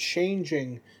kind of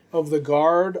changing of the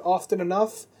guard often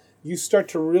enough, you start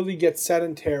to really get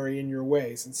sedentary in your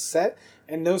ways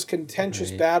and those contentious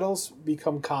battles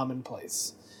become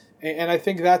commonplace. And I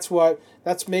think that's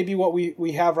maybe what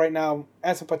we have right now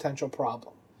as a potential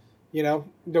problem.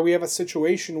 That we have a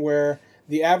situation where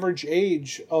the average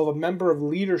age of a member of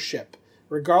leadership,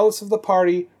 regardless of the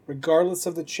party, regardless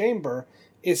of the chamber,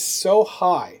 is so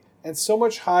high, and so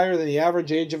much higher than the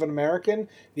average age of an American,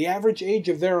 the average age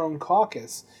of their own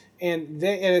caucus.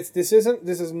 This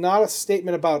is not a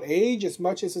statement about age as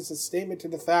much as it's a statement to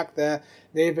the fact that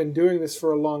they've been doing this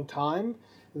for a long time,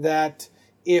 that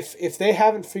if they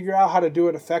haven't figured out how to do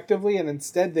it effectively and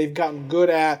instead they've gotten good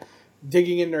at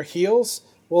digging in their heels,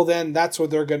 well, then that's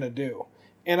what they're going to do.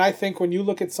 And I think when you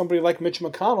look at somebody like Mitch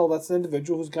McConnell, that's an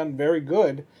individual who's gotten very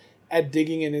good at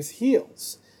digging in his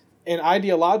heels. And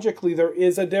ideologically, there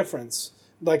is a difference.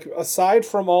 Like, aside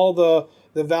from all the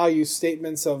value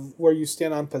statements of where you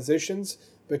stand on positions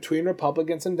between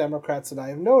Republicans and Democrats that I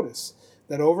have noticed,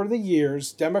 that over the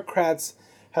years, Democrats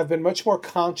have been much more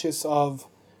conscious of,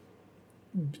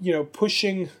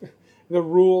 pushing the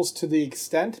rules to the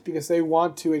extent because they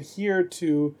want to adhere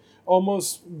to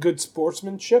almost good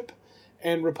sportsmanship.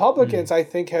 And Republicans, I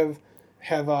think, have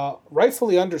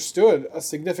rightfully understood a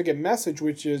significant message,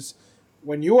 which is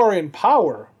when you are in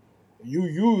power, you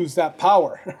use that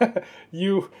power.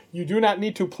 You do not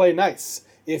need to play nice.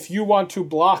 If you want to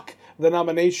block the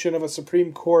nomination of a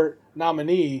Supreme Court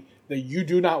nominee that you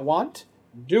do not want,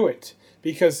 do it.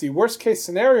 Because the worst case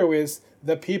scenario is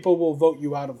the people will vote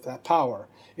you out of that power.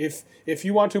 If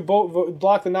you want to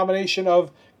block the nomination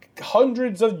of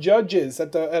hundreds of judges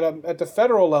at the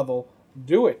federal level,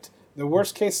 do it. The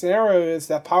worst case scenario is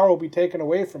that power will be taken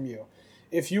away from you.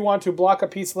 If you want to block a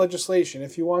piece of legislation,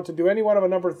 if you want to do any one of a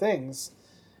number of things,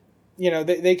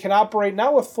 they can operate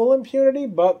not with full impunity,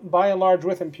 but by and large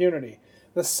with impunity.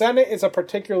 The Senate is a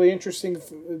particularly interesting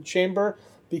chamber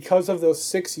because of those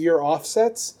 6-year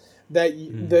offsets.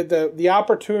 That the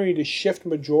opportunity to shift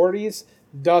majorities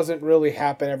doesn't really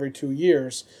happen every 2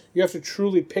 years. You have to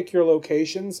truly pick your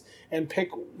locations and pick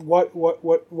what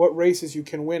races you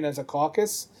can win as a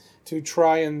caucus to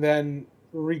try and then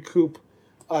recoup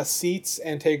seats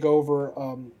and take over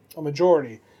a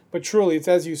majority. But truly, it's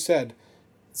as you said,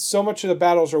 so much of the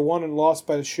battles are won and lost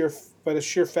by the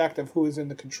sheer fact of who is in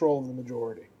the control of the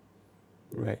majority.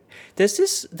 Right. There's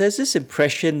this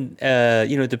impression,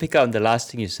 to pick up on the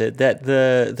last thing you said, that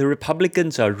the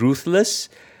Republicans are ruthless,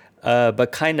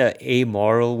 but kind of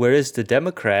amoral, whereas the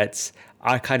Democrats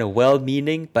are kind of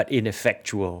well-meaning but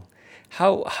ineffectual.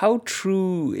 How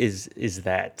true is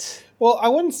that? Well, I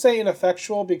wouldn't say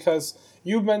ineffectual because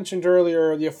you mentioned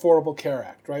earlier the Affordable Care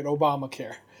Act, right?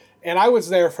 Obamacare. And I was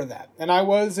there for that. And I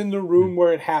was in the room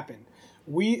where it happened.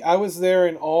 I was there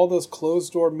in all those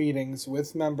closed-door meetings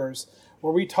with members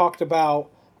where we talked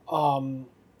about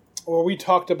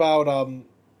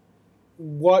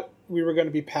what we were going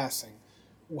to be passing,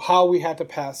 how we had to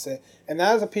pass it. And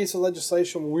that is a piece of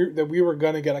legislation that we were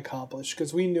going to get accomplished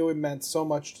because we knew it meant so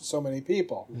much to so many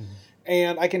people. Mm-hmm.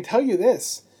 And I can tell you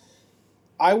this,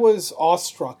 I was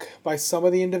awestruck by some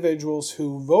of the individuals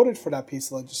who voted for that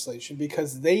piece of legislation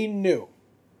because they knew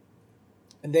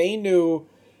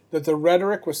that the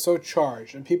rhetoric was so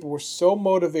charged and people were so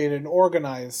motivated and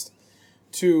organized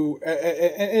and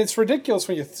it's ridiculous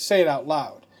when you say it out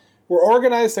loud. We're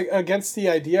organized against the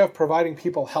idea of providing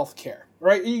people health care,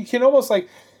 right? You can almost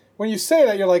when you say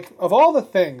that, you're like, of all the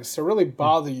things to really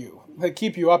bother you, that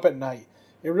keep you up at night,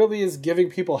 it really is giving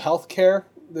people health care.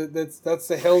 That's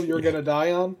the hill you're going to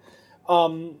die on.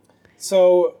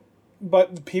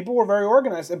 But people were very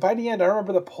organized. And by the end, I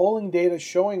remember the polling data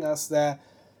showing us that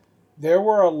there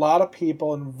were a lot of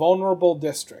people in vulnerable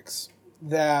districts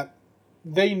that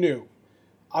they knew,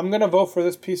 I'm going to vote for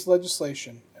this piece of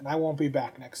legislation and I won't be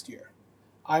back next year.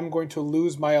 I'm going to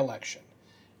lose my election.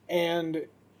 And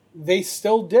they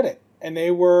still did it. And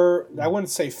they were, I wouldn't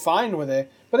say fine with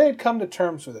it, but they had come to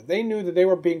terms with it. They knew that they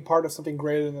were being part of something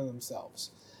greater than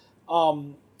themselves.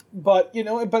 But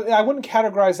I wouldn't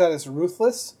categorize that as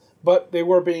ruthless, but they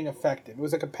were being effective. It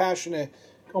was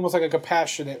almost like a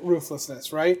compassionate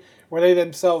ruthlessness, right? Where they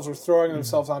themselves were throwing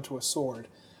themselves onto a sword.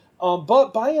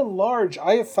 But by and large,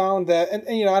 I have found that,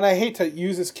 and I hate to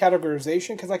use this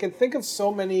categorization because I can think of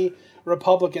so many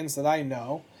Republicans that I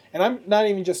know, and I'm not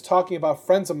even just talking about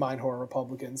friends of mine who are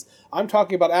Republicans. I'm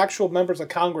talking about actual members of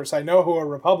Congress I know who are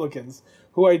Republicans,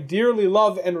 who I dearly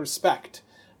love and respect,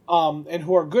 and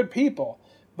who are good people.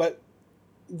 But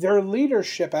their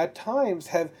leadership at times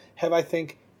have I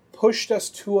think pushed us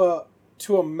to a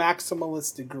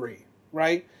maximalist degree,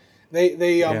 right?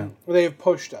 They have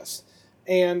pushed us.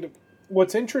 And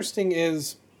what's interesting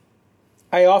is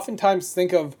I oftentimes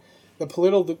think of the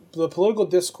political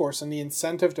discourse and the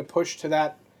incentive to push to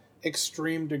that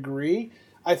extreme degree.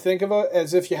 I think of it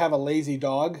as if you have a lazy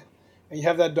dog and you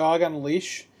have that dog on a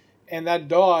leash, and that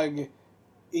dog,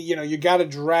 you got to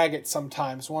drag it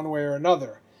sometimes one way or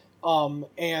another.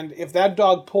 And if that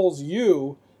dog pulls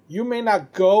you may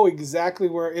not go exactly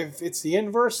where, if it's the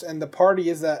inverse and the party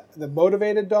is the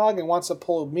motivated dog and wants to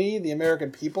pull me, the American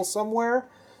people, somewhere,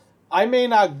 I may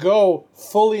not go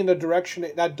fully in the direction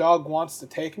that dog wants to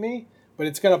take me, but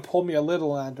it's going to pull me a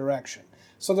little in that direction.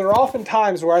 So there are often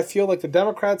times where I feel like the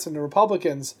Democrats and the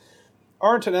Republicans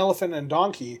aren't an elephant and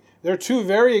donkey. They're two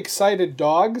very excited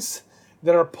dogs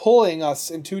that are pulling us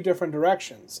in two different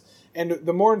directions. And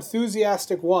the more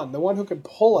enthusiastic one, the one who can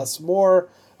pull us more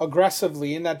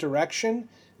aggressively in that direction,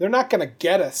 they're not going to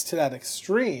get us to that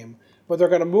extreme, but they're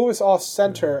going to move us off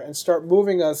center and start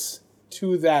moving us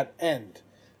to that end.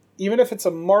 Even if it's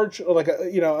a marginal, like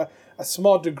a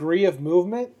small degree of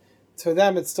movement, to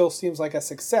them it still seems like a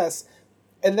success.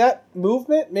 And that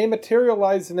movement may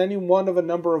materialize in any one of a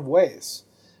number of ways.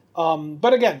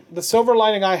 But again, the silver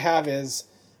lining I have is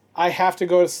I have to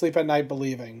go to sleep at night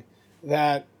believing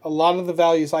that a lot of the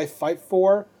values I fight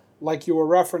for, like you were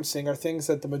referencing, are things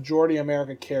that the majority of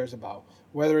America cares about.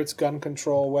 Whether it's gun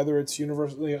control, whether it's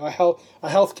universally a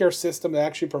healthcare system that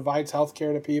actually provides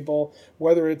healthcare to people,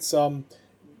 whether it's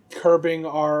curbing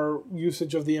our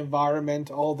usage of the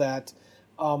environment, all that.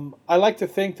 I like to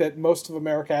think that most of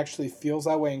America actually feels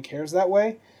that way and cares that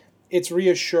way. It's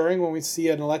reassuring when we see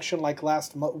an election like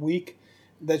last week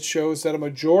that shows that a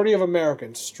majority of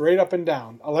Americans, straight up and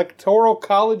down, electoral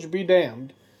college be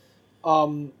damned,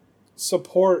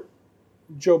 support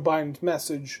Joe Biden's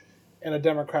message and a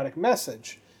Democratic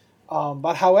message.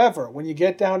 But however, when you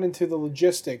get down into the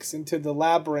logistics, into the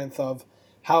labyrinth of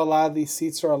how a lot of these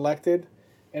seats are elected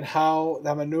and how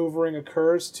that maneuvering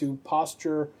occurs to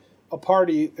posture a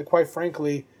party that, quite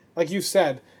frankly, like you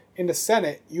said, in the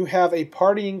Senate, you have a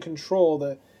party in control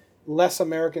that less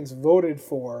Americans voted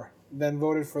for than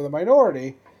voted for the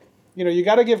minority. You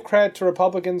got to give credit to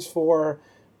Republicans for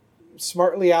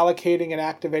smartly allocating and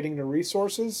activating the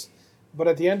resources. But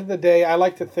at the end of the day, I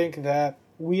like to think that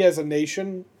we as a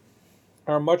nation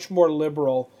are much more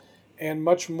liberal and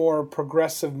much more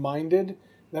progressive minded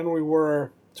than we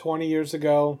were 20 years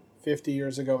ago, 50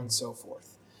 years ago, and so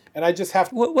forth. And I just have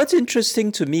to... What's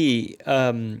interesting to me,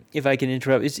 if I can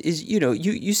interrupt, is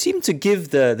you seem to give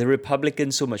the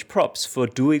Republicans so much props for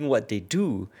doing what they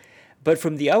do, but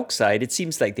from the outside, it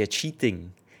seems like they're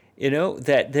cheating.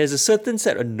 That there's a certain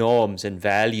set of norms and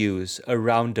values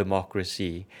around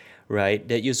democracy, right?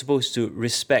 That you're supposed to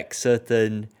respect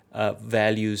certain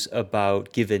values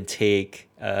about give and take,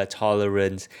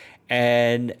 tolerance,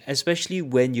 and especially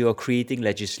when you're creating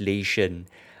legislation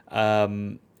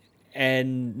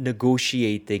and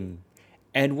negotiating.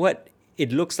 And what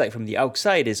it looks like from the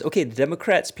outside is, okay, the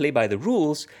Democrats play by the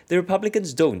rules, the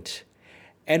Republicans don't.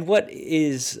 And what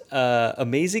is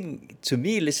amazing to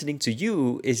me listening to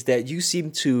you is that you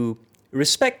seem to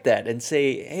respect that and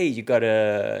say, hey, you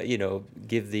gotta,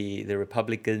 give the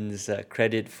Republicans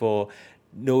credit for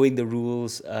knowing the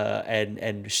rules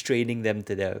and restraining them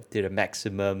to the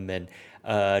maximum and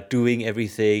doing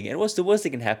everything. And what's the worst that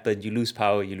can happen? You lose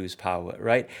power,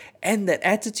 right? And that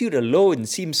attitude alone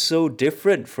seems so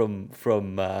different from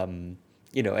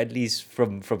at least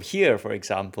from here, for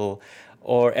example,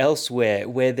 or elsewhere,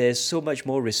 where there's so much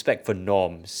more respect for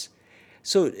norms.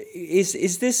 So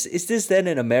is this then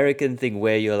an American thing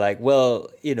where you're like, well,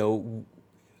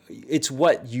 it's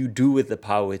what you do with the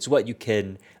power, it's what you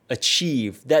can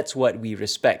achieve, that's what we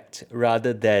respect,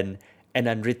 rather than an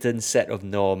unwritten set of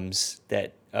norms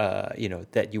that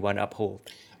that you want to uphold?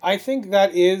 I think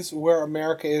that is where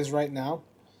America is right now.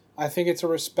 I think it's a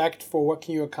respect for what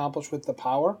can you accomplish with the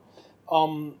power.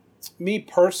 Me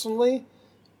personally,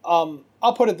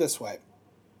 I'll put it this way.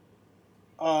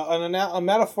 A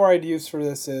metaphor I'd use for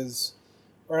this is,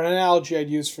 or an analogy I'd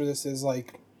use for this is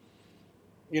like,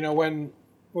 when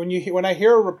I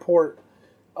hear a report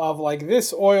of like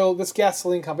this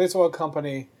gasoline company, this oil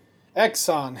company,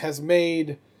 Exxon, has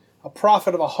made a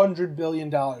profit of $100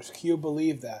 billion. Can you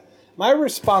believe that? My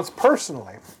response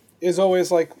personally is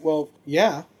always like, well,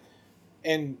 yeah,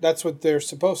 and that's what they're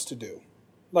supposed to do.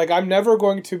 Like, I'm never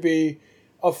going to be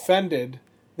offended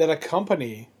that a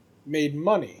company made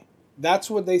money. That's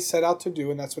what they set out to do,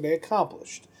 and that's what they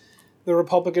accomplished. The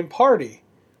Republican Party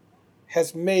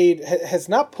has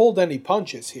not pulled any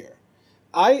punches here.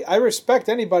 I respect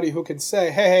anybody who can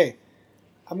say, hey,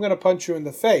 I'm going to punch you in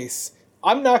the face.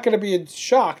 I'm not going to be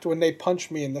shocked when they punch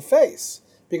me in the face,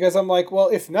 because I'm like, well,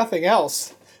 if nothing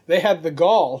else, they had the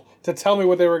gall to tell me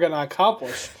what they were going to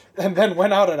accomplish and then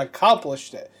went out and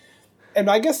accomplished it. And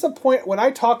I guess the point, when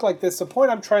I talk like this, the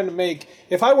point I'm trying to make,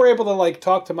 if I were able to like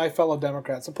talk to my fellow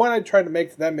Democrats, the point I try to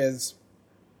make to them is,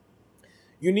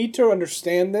 you need to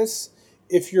understand this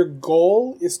if your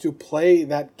goal is to play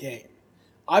that game.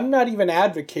 I'm not even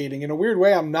advocating, in a weird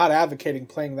way, I'm not advocating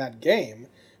playing that game,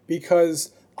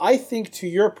 because I think, to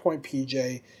your point,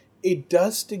 PJ, it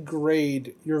does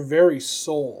degrade your very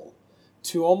soul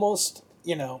to almost,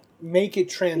 make it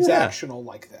transactional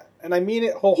like that. And I mean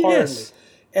it wholeheartedly. Yes.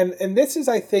 And this is,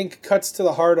 I think, cuts to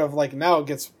the heart of, like, now it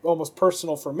gets almost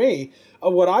personal for me,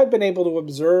 of what I've been able to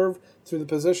observe through the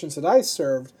positions that I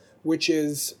served, which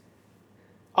is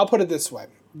I'll put it this way.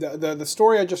 The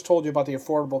story I just told you about the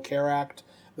Affordable Care Act,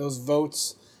 those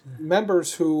votes,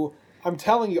 members who, I'm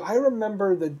telling you, I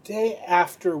remember the day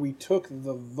after we took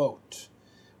the vote,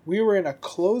 we were in a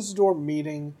closed-door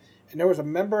meeting, and there was a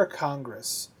member of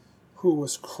Congress who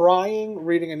was crying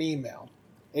reading an email.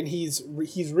 And he's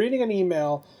reading an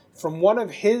email from one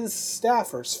of his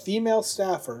staffers, female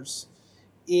staffers,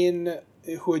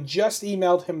 who had just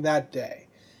emailed him that day,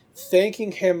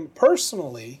 thanking him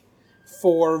personally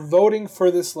for voting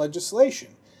for this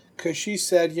legislation. Because she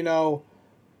said,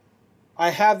 I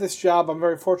have this job, I'm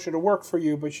very fortunate to work for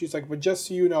you, but she's like, but just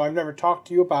so you know, I've never talked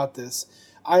to you about this.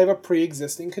 I have a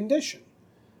pre-existing condition.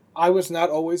 I was not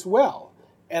always well.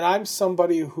 And I'm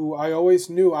somebody who I always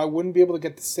knew I wouldn't be able to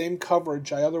get the same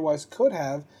coverage I otherwise could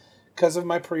have because of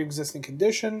my pre-existing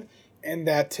condition. And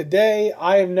that today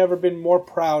I have never been more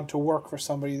proud to work for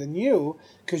somebody than you,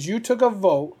 because you took a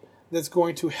vote that's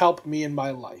going to help me in my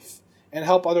life and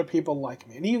help other people like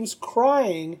me. And he was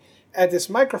crying at this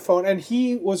microphone, and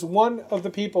he was one of the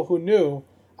people who knew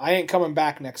I ain't coming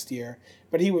back next year,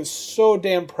 but he was so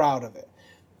damn proud of it.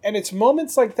 And it's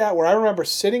moments like that where I remember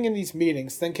sitting in these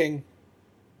meetings thinking,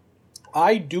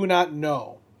 I do not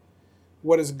know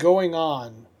what is going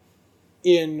on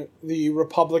in the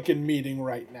Republican meeting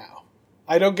right now.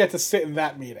 I don't get to sit in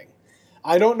that meeting.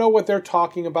 I don't know what they're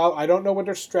talking about. I don't know what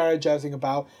they're strategizing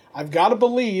about. I've got to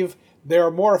believe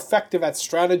they're more effective at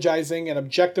strategizing and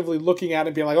objectively looking at it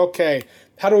and being like, okay,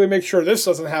 how do we make sure this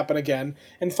doesn't happen again?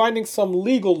 And finding some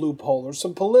legal loophole or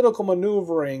some political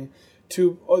maneuvering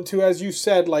to as you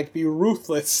said, like, be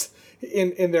ruthless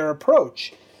in their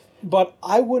approach. But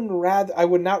I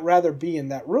would not rather be in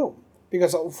that room,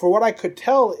 because for what I could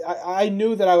tell, I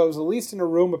knew that I was at least in a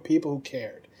room of people who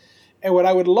cared. And what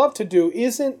I would love to do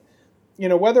isn't,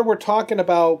 whether we're talking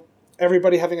about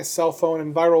everybody having a cell phone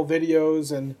and viral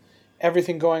videos and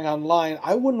everything going online,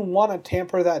 I wouldn't want to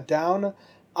tamper that down.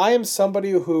 I am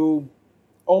somebody who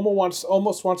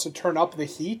almost wants to turn up the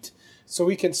heat so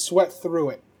we can sweat through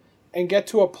it and get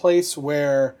to a place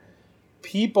where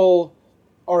people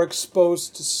are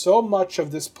exposed to so much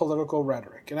of this political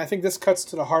rhetoric. And I think this cuts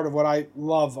to the heart of what I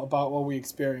love about what we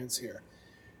experience here.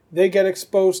 They get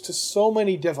exposed to so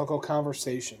many difficult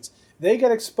conversations. They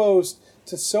get exposed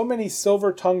to so many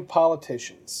silver-tongued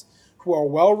politicians who are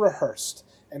well-rehearsed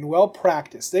and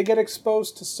well-practiced. They get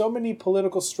exposed to so many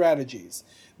political strategies.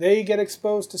 They get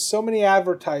exposed to so many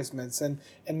advertisements and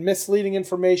misleading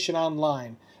information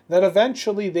online that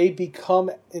eventually they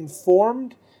become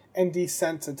informed and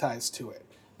desensitized to it.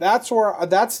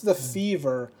 That's the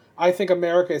fever I think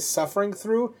America is suffering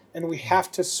through, and we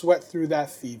have to sweat through that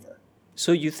fever.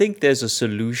 So you think there's a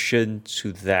solution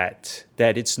to that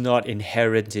it's not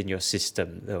inherent in your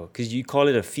system, though? Because you call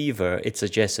it a fever, it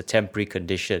suggests a temporary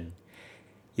condition.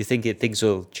 You think things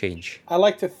will change? I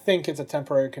like to think it's a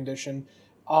temporary condition.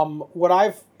 What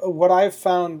I've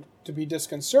found to be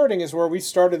disconcerting is where we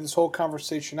started this whole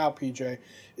conversation out, PJ,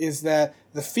 is that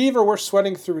the fever we're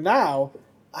sweating through now,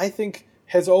 I think,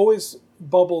 has always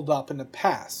bubbled up in the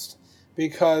past,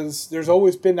 because there's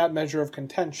always been that measure of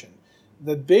contention.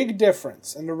 The big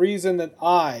difference, and the reason that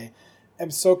I am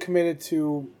so committed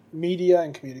to media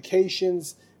and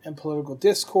communications and political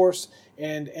discourse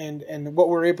and what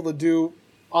we're able to do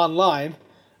online,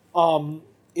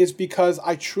 is because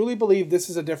I truly believe this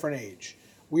is a different age.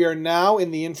 We are now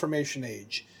in the information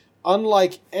age.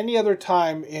 Unlike any other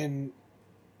time in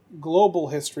global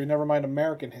history, never mind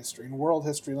American history, in world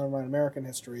history, never mind American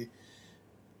history,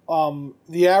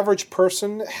 the average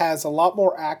person has a lot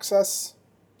more access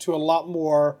to a lot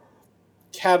more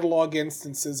catalog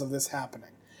instances of this happening.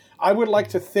 I would like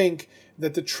to think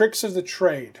that the tricks of the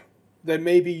trade that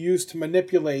may be used to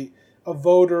manipulate a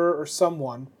voter or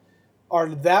someone are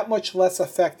that much less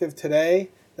effective today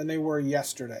than they were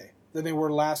yesterday, than they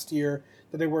were last year,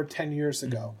 than they were 10 years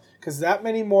ago.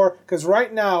 Because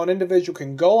right now an individual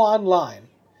can go online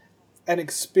and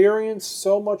experience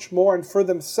so much more, and for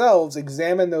themselves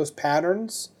examine those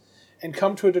patterns and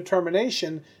come to a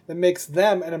determination that makes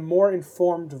them a more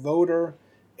informed voter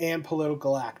and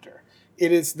political actor.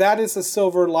 That is a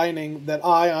silver lining that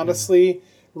I honestly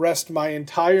rest my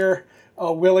entire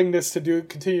willingness to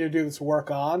continue to do this work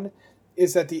on,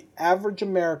 is that the average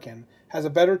American has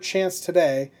a better chance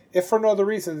today, if for no other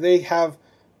reason, they have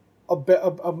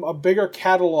a bigger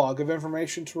catalog of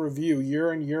information to review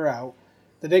year in, year out,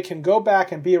 that they can go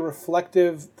back and be a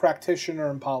reflective practitioner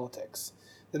in politics.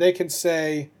 That they can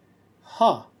say,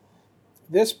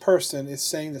 this person is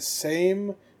saying the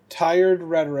same tired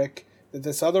rhetoric that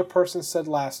this other person said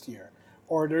last year.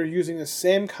 Or they're using the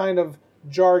same kind of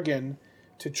jargon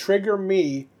to trigger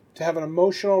me to have an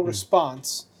emotional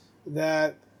response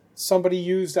that somebody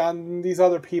used on these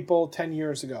other people 10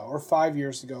 years ago or 5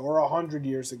 years ago or 100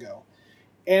 years ago.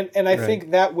 And I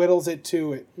think that whittles it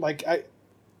to it. Like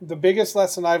the biggest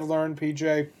lesson I've learned,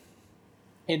 PJ,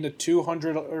 in the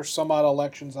 200 or some odd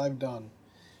elections I've done,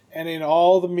 and in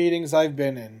all the meetings I've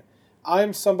been in,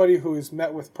 I'm somebody who's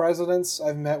met with presidents,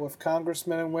 I've met with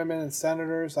congressmen and women and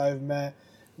senators, I've met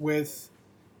with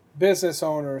business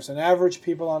owners and average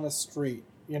people on the street,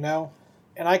 you know?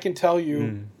 And I can tell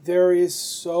you, there is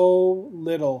so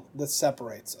little that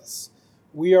separates us.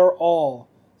 We are all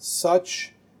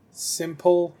such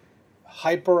simple,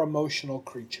 hyper-emotional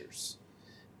creatures.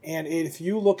 And if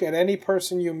you look at any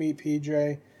person you meet,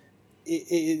 PJ,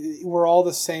 we're all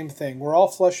the same thing. We're all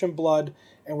flesh and blood,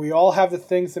 and we all have the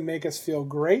things that make us feel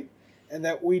great and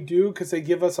that we do because they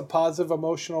give us a positive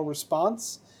emotional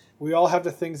response. We all have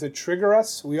the things that trigger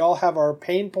us. We all have our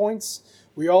pain points.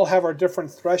 We all have our different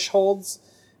thresholds,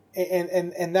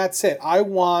 and that's it. I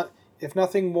want, if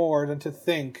nothing more, than to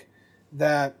think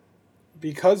that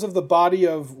because of the body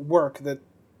of work that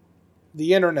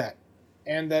the internet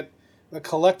and that the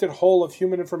collected whole of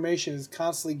human information is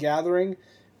constantly gathering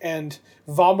and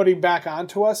vomiting back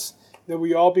onto us, that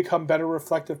we all become better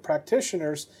reflective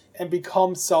practitioners and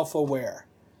become self-aware.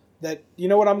 That, you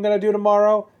know what I'm going to do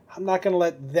tomorrow? I'm not going to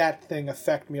let that thing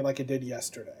affect me like it did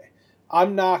yesterday.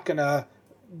 I'm not going to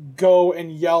go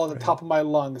and yell at the top of my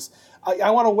lungs.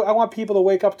 I want people to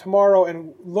wake up tomorrow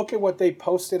and look at what they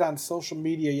posted on social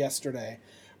media yesterday,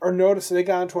 or notice that they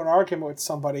got into an argument with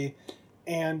somebody,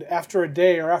 and after a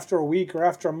day or after a week or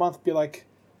after a month be like,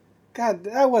 God,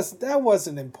 that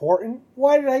wasn't important.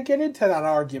 Why did I get into that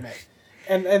argument?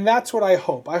 And that's what I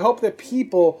hope. I hope that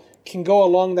people can go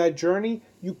along that journey.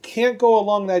 You can't go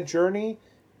along that journey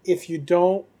if you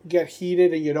don't get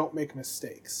heated and you don't make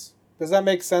mistakes. Does that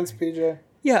make sense, PJ?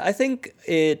 Yeah, I think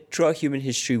throughout human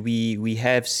history, we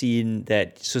have seen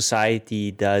that society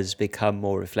does become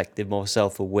more reflective, more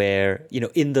self-aware,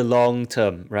 in the long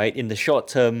term, right? In the short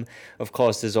term, of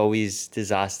course, there's always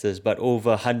disasters, but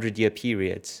over 100-year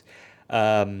periods.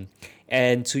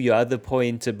 And to your other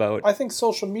point about... I think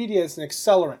social media is an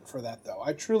accelerant for that, though.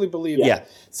 I truly believe that.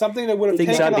 Something that would have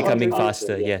taken... Things are becoming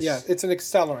faster, yes. Yeah, it's an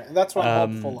accelerant, and that's what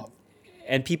I'm hopeful of.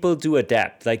 And people do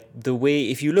adapt. Like the way,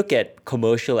 if you look at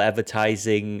commercial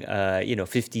advertising,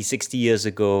 50, 60 years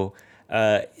ago,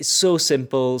 it's so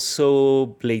simple,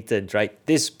 so blatant, right?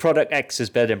 This product X is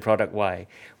better than product Y.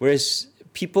 Whereas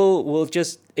people will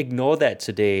just ignore that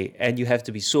today, and you have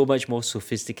to be so much more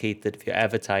sophisticated if you're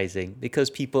advertising, because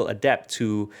people adapt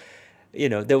to,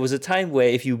 there was a time where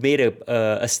if you made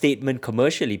a statement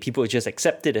commercially, people would just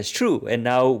accept it as true, and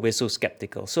now we're so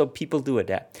skeptical. So people do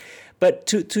adapt. But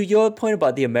to your point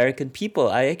about the American people,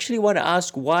 I actually want to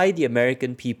ask why the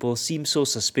American people seem so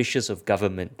suspicious of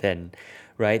government then,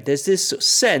 right? There's this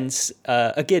sense,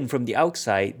 again, from the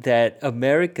outside, that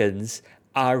Americans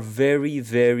are very,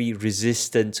 very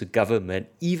resistant to government,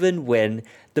 even when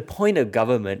the point of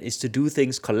government is to do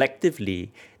things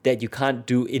collectively that you can't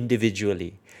do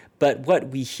individually. But what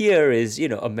we hear is,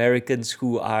 Americans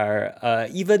who are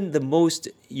even the most,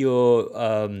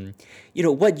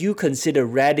 what you consider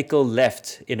radical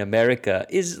left in America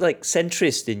is like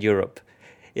centrist in Europe,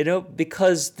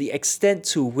 because the extent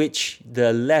to which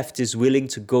the left is willing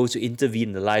to go to intervene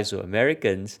in the lives of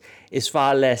Americans is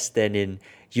far less than in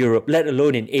Europe, let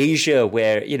alone in Asia,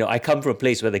 where, I come from a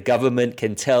place where the government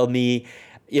can tell me,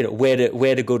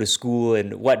 where to go to school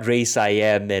and what race I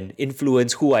am and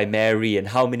influence who I marry and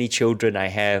how many children I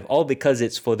have, all because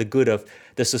it's for the good of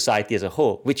the society as a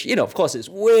whole, which, of course, is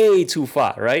way too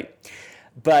far, right?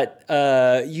 But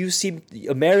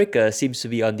America seems to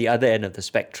be on the other end of the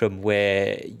spectrum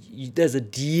where there's a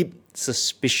deep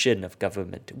suspicion of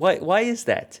government. Why is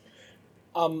that?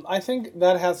 I think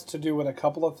that has to do with a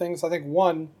couple of things. I think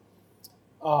one,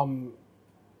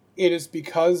 it is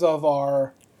because of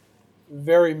our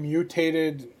very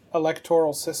mutated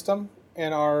electoral system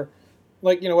and our,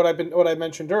 what I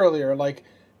mentioned earlier, like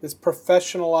this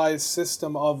professionalized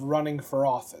system of running for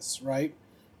office, right?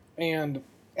 And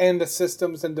the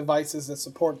systems and devices that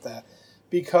support that.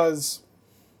 Because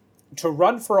to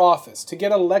run for office, to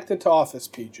get elected to office,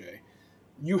 PJ,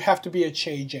 you have to be a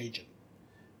change agent.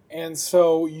 And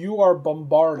so you are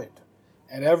bombarded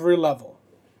at every level.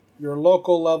 Your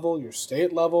local level, your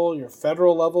state level, your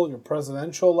federal level, your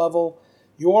presidential level.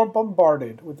 You are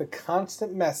bombarded with the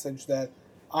constant message that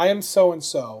I am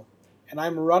so-and-so, and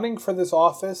I'm running for this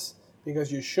office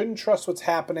because you shouldn't trust what's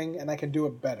happening and I can do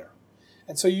it better.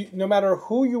 And so no matter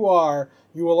who you are,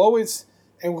 you will always,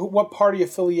 and what party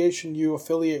affiliation you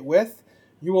affiliate with,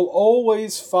 you will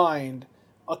always find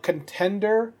a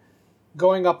contender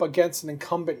going up against an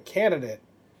incumbent candidate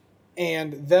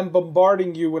and them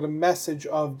bombarding you with a message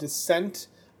of dissent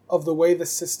of the way the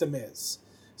system is.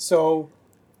 So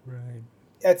Right.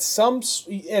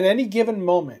 at any given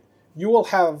moment, you will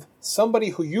have somebody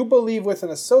who you believe with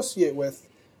and associate with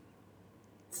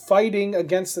fighting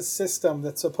against the system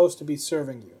that's supposed to be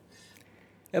serving you.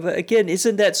 Yeah, but again,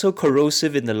 isn't that so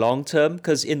corrosive in the long term?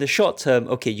 Because in the short term,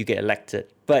 okay, you get elected.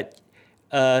 But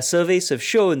surveys have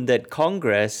shown that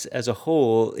Congress as a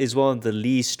whole is one of the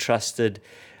least trusted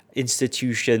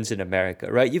institutions in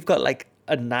America, right? You've got like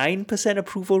a 9%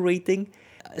 approval rating.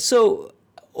 So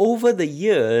over the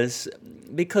years,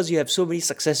 because you have so many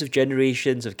successive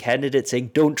generations of candidates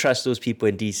saying, don't trust those people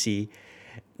in DC,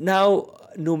 now,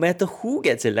 no matter who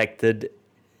gets elected,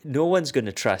 no one's going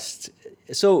to trust.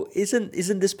 So isn't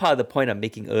this part of the point I'm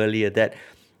making earlier, that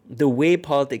the way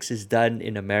politics is done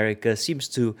in America seems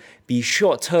to be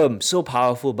short-term, so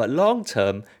powerful, but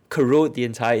long-term, corrode the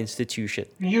entire institution?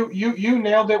 You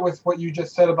nailed it with what you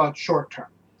just said about short-term.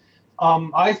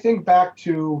 I think back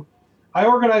to, I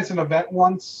organized an event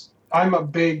once. I'm a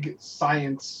big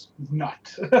science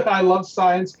nut. I love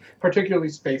science, particularly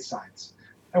space science.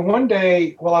 And one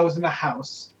day, while I was in the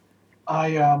house,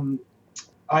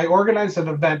 I organized an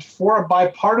event for a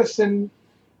bipartisan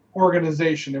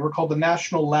organization. They were called the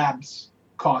National Labs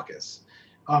Caucus.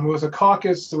 It was a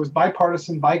caucus that was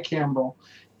bipartisan, bicameral,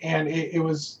 and it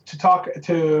was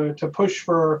to push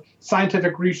for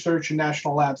scientific research in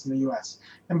national labs in the U.S.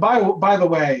 And by the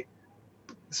way,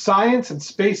 science and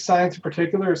space science in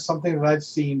particular is something that I've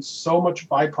seen so much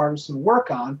bipartisan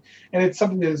work on, and it's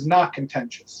something that is not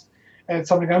contentious. And it's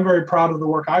something I'm very proud of the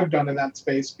work I've done in that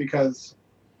space, because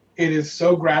it is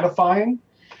so gratifying,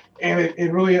 and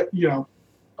it really,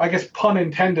 I guess pun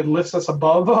intended, lifts us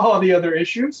above all the other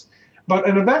issues. But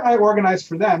an event I organized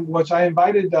for them, which I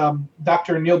invited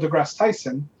Dr. Neil deGrasse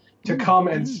Tyson to come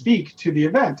and speak to the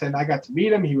event. And I got to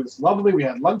meet him. He was lovely. We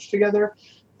had lunch together.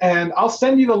 And I'll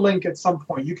send you the link at some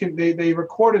point. They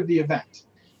recorded the event.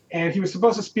 And he was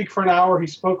supposed to speak for an hour. He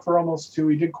spoke for almost 2.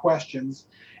 He did questions.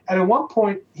 And at one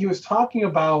point, he was talking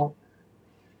about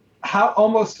how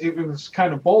almost, it was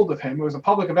kind of bold of him. It was a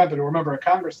public event, but there were members of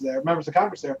Congress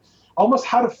there, almost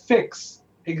how to fix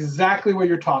exactly what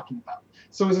you're talking about.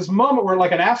 So it was this moment where,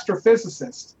 like, an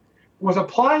astrophysicist was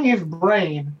applying his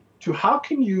brain to how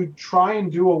can you try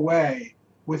and do away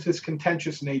with this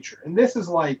contentious nature. And this is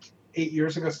like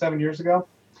 7 years ago.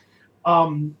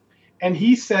 And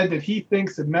he said that he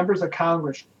thinks that members of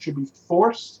Congress should be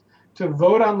forced to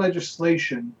vote on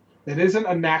legislation that isn't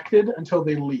enacted until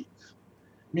they leave.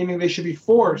 Meaning they should be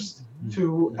forced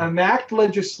to enact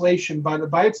legislation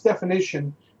by its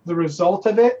definition. The result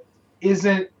of it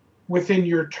isn't within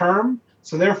your term,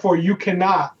 so therefore you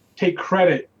cannot take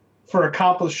credit for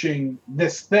accomplishing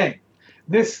this thing.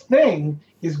 This thing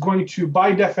is going to,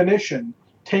 by definition,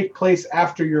 take place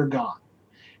after you're gone.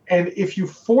 And if you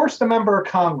force a member of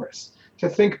Congress to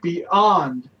think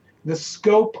beyond the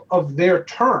scope of their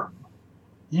term,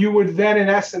 you would then, in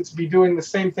essence, be doing the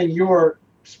same thing you're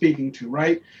speaking to,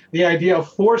 right? The idea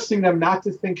of forcing them not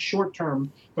to think short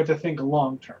term, but to think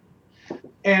long term.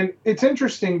 And it's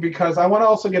interesting because I want to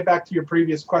also get back to your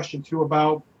previous question too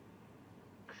about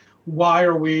why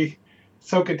are we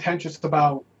so contentious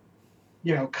about,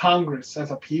 Congress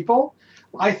as a people.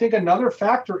 I think another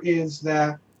factor is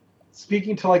that,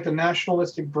 speaking to like the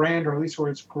nationalistic brand, or at least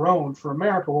where it's grown for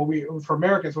America, for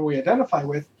Americans, what we identify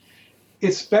with,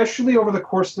 especially over the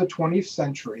course of the 20th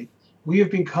century, we have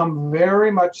become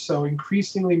very much so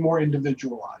increasingly more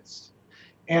individualized.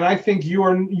 And I think if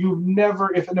you're an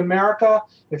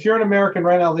American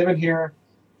right now living here,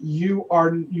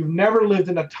 you've never lived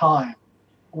in a time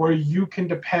where you can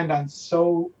depend on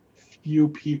so few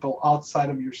people outside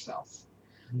of yourself.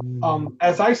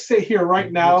 As I sit here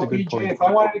right now, EJ, if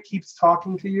I wanted to keep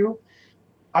talking to you,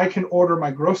 I can order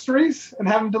my groceries and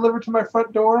have them delivered to my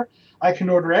front door. I can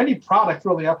order any product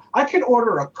really. I can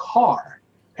order a car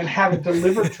and have it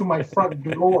delivered to my front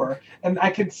door, and I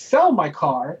can sell my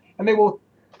car, and they will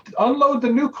unload the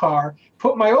new car,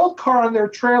 put my old car on their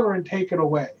trailer, and take it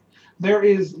away. There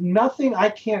is nothing I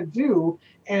can't do.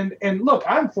 And look,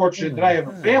 I'm fortunate that I have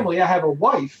a family. I have a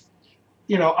wife.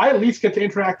 I at least get to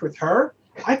interact with her.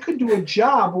 I could do a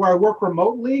job where I work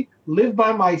remotely, live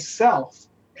by myself,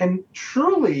 and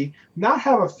truly not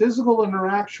have a physical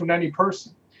interaction with any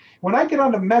person. When I get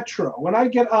on the metro, when I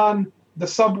get on the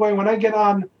subway, when I get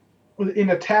on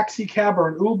in a taxi cab or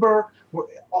an Uber,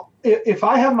 if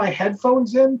I have my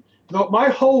headphones in, my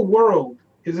whole world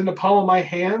is in the palm of my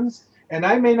hands, and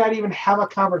I may not even have a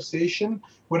conversation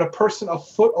with a person a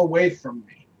foot away from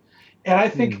me. And I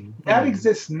think that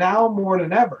exists now more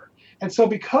than ever. And so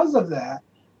because of that,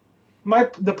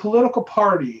 the political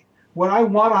party what I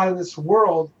want out of this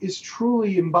world is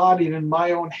truly embodied in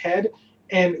my own head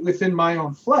and within my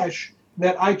own flesh,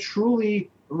 that I truly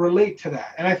relate to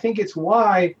that. And I think it's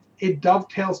why it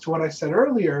dovetails to what I said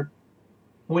earlier.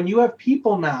 When you have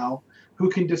people now who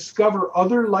can discover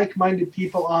other like-minded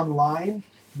people online,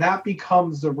 that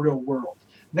becomes the real world.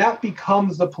 That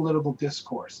becomes the political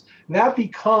discourse. That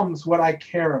becomes what I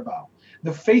care about.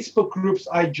 The Facebook groups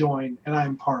I join and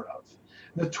I'm part of.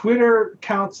 The Twitter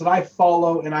accounts that I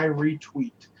follow and I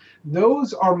retweet.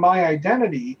 Those are my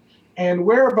identity. And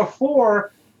where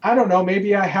before, I don't know,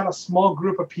 maybe I had a small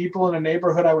group of people in a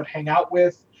neighborhood I would hang out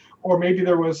with, or maybe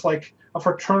there was like a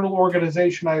fraternal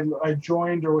organization I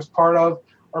joined or was part of,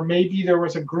 or maybe there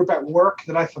was a group at work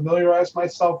that I familiarized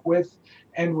myself with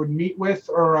and would meet with,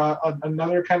 or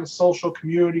another kind of social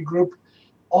community group.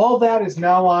 All that is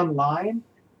now online,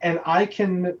 and I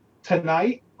can,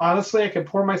 tonight, honestly, I can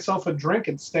pour myself a drink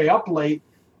and stay up late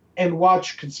and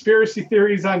watch conspiracy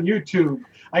theories on YouTube.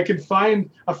 I can find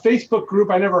a Facebook group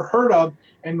I never heard of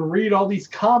and read all these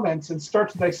comments and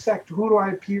start to dissect who do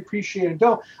I appreciate and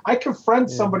don't. I can friend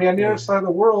somebody on the other side of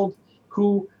the world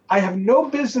who I have no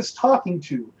business talking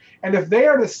to. And if they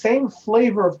are the same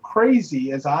flavor of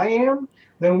crazy as I am,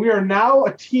 then we are now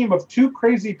a team of two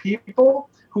crazy people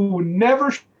who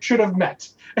never should have met.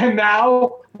 And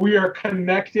now we are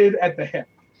connected at the hip.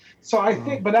 So I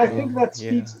think that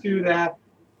speaks to that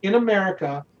in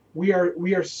America, we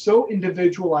are so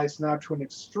individualized now to an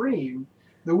extreme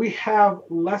that we have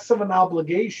less of an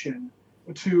obligation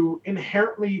to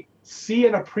inherently see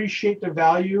and appreciate the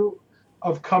value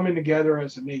of coming together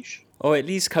as a nation. Or at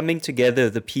least coming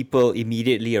together, the people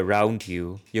immediately around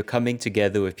you. You're coming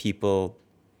together with people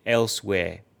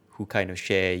elsewhere who kind of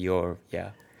share your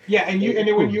when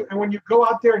you go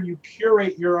out there and you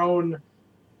curate your own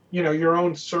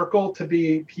circle to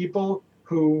be people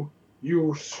who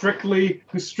strictly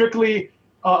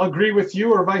agree with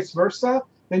you or vice versa,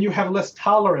 then you have less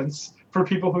tolerance for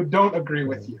people who don't agree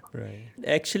with you. Right. It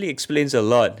actually explains a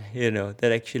lot,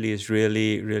 that actually is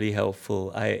really, really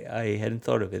helpful. I hadn't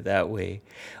thought of it that way.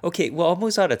 Okay, we're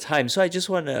almost out of time. So I just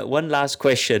want one last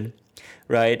question,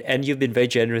 right? And you've been very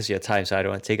generous with your time, so I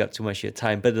don't want to take up too much of your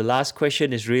time. But the last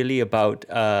question is really about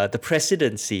the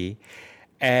presidency.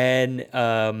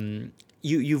 And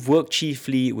you've worked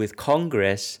chiefly with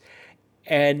Congress.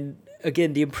 And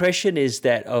again, the impression is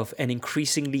that of an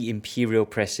increasingly imperial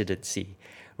presidency.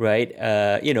 Right?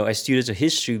 As students of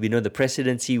history, we know the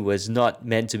presidency was not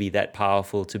meant to be that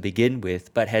powerful to begin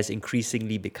with, but has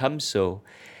increasingly become so,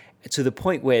 to the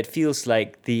point where it feels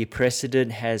like the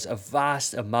president has a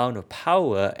vast amount of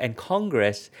power and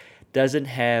Congress doesn't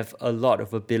have a lot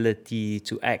of ability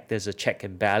to act as a check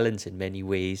and balance in many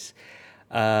ways.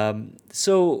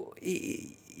 So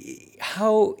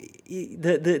how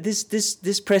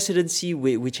this presidency,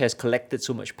 which has collected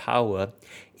so much power,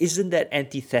 isn't that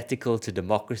antithetical to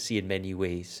democracy in many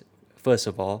ways, first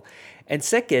of all? And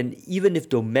second, even if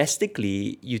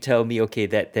domestically you tell me, okay,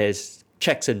 that there's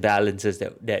checks and balances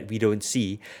that we don't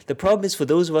see, the problem is for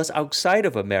those of us outside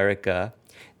of America,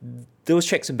 those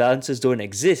checks and balances don't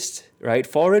exist, right?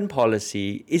 Foreign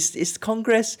policy, is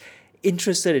Congress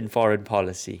interested in foreign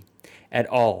policy at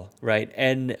all, right?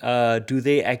 And do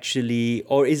they actually,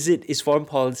 or is foreign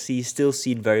policy still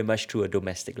seen very much through a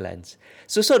domestic lens?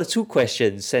 So sort of two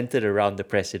questions centered around the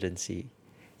presidency.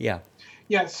 Yeah.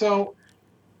 Yeah, so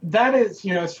that is,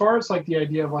 as far as like the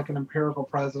idea of like an empirical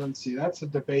presidency, that's a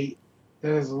debate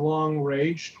that has long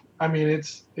raged. I mean,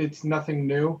 it's nothing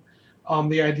new.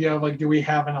 The idea of like, do we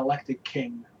have an elected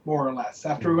king, more or less?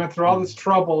 After we went through all this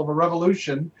trouble of a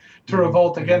revolution to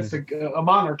revolt against a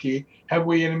monarchy, have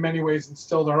we in many ways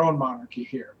instilled our own monarchy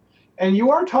here? And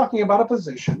you are talking about a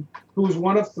position who was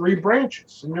one of three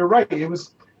branches. And you're right, it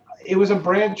was a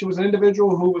branch, it was an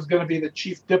individual who was going to be the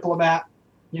chief diplomat,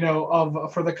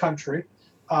 for the country,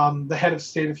 the head of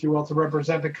state, if you will, to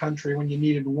represent the country when you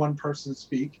needed one person to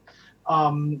speak.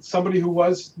 Somebody who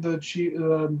was the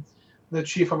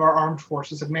chief of our armed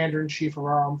forces, the commander-in-chief of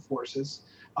our armed forces.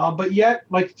 But yet,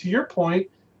 like to your point,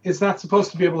 is not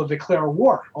supposed to be able to declare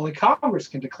war. Only Congress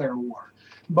can declare war.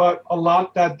 But a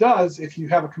lot that does, if you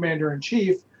have a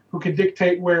commander-in-chief who can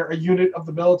dictate where a unit of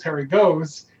the military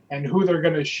goes and who they're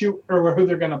going to shoot or who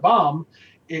they're going to bomb,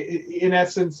 in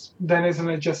essence, then isn't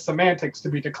it just semantics to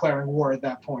be declaring war at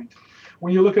that point?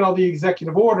 When you look at all the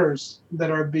executive orders that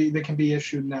can be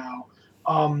issued now,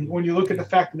 when you look at the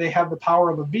fact that they have the power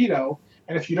of a veto,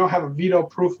 and if you don't have a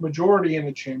veto-proof majority in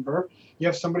the chamber, you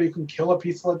have somebody who can kill a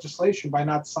piece of legislation by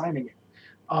not signing it.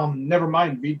 Never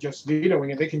mind just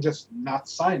vetoing it, they can just not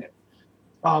sign it.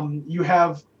 You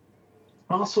have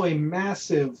also a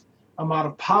massive amount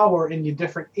of power in the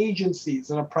different agencies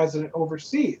that a president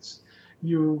oversees.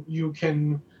 You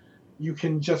can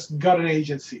just gut an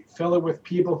agency, fill it with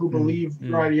people who believe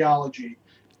your ideology,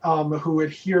 who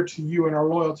adhere to you and are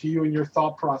loyal to you and your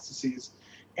thought processes,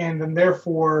 and then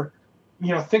therefore,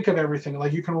 think of everything.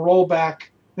 Like you can roll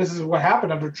back. This is what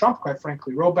happened under Trump, quite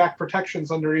frankly. Roll back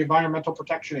protections under the Environmental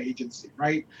Protection Agency,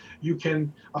 right? You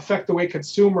can affect the way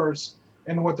consumers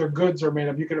and what their goods are made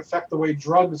of. You can affect the way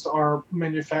drugs are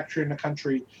manufactured in the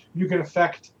country. You can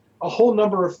affect a whole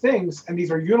number of things, and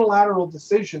these are unilateral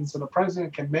decisions that a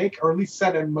president can make, or at least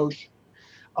set in motion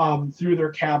through their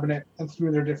cabinet and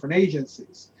through their different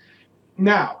agencies.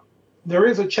 Now, there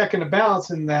is a check and a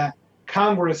balance in that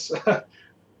Congress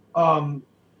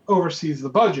oversees the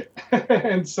budget,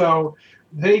 and so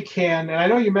they can. And I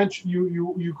know you mentioned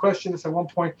you questioned this at one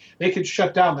point. They could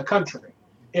shut down the country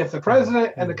if the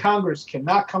president and the Congress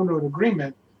cannot come to an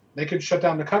agreement. They could shut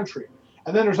down the country.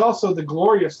 And then there's also the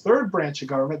glorious third branch of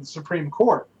government, the Supreme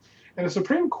Court. And the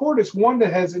Supreme Court is one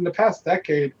that has, in the past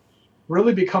decade,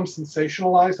 really become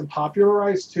sensationalized and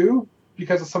popularized too,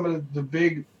 because of some of the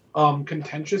big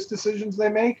contentious decisions they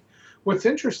make. What's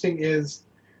interesting is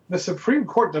the Supreme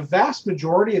Court, the vast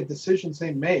majority of decisions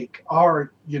they make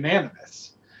are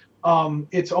unanimous.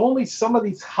 It's only some of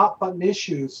these hot button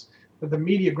issues that the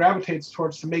media gravitates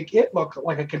towards to make it look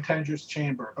like a contentious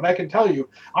chamber. But I can tell you,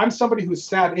 I'm somebody who's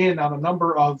sat in on a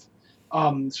number of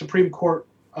Supreme Court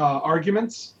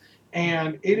arguments,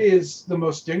 and it is the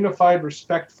most dignified,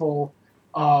 respectful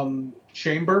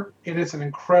chamber. It is an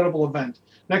incredible event.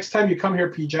 Next time you come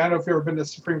here, PJ, I don't know if you've ever been to the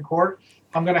Supreme Court.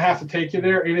 I'm going to have to take you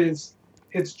there.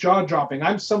 It's jaw-dropping.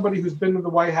 I'm somebody who's been to the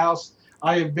White House.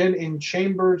 I have been in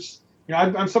chambers.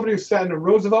 I'm somebody who sat in the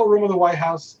Roosevelt Room of the White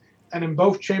House and in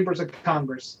both chambers of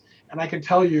Congress. And I can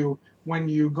tell you, when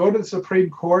you go to the Supreme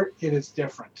Court, it is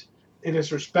different. It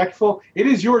is respectful. It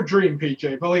is your dream,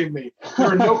 PJ, believe me. There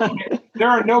are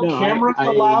no cameras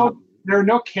allowed. There are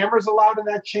no cameras allowed in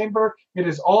that chamber. It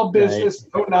is all business,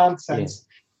 no nonsense.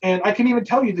 Yeah. And I can even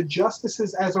tell you, the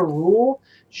justices, as a rule,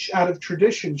 out of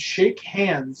tradition, shake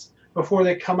hands before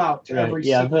they come out to every.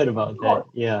 Yeah, I've heard about that.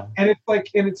 Yeah. And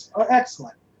it's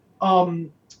excellent.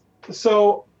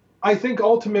 So I think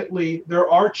ultimately there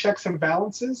are checks and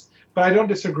balances, but I don't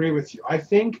disagree with you. I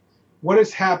think what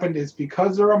has happened is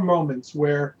because there are moments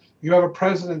where you have a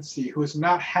presidency who has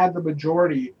not had the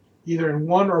majority either in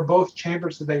one or both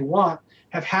chambers that they want,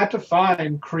 have had to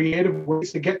find creative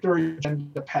ways to get their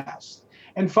agenda passed.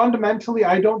 And fundamentally,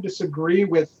 I don't disagree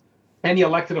with any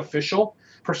elected official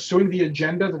pursuing the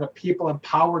agenda that the people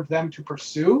empowered them to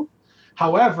pursue.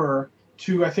 However,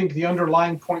 I think the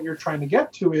underlying point you're trying to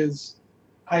get to is,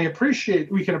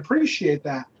 we can appreciate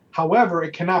that. However,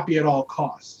 it cannot be at all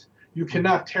costs. You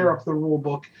cannot tear up the rule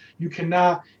book. You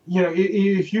cannot,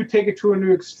 if you take it to a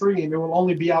new extreme, it will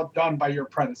only be outdone by your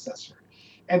predecessor.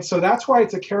 And so that's why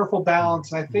it's a careful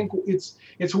balance. And I think it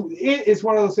is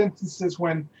one of those instances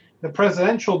when the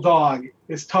presidential dog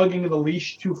is tugging the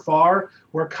leash too far,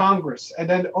 where Congress, and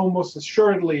then almost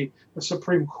assuredly the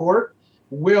Supreme Court,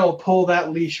 will pull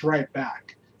that leash right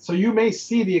back. So you may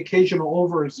see the occasional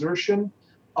overexertion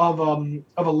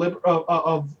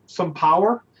of some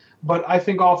power, but I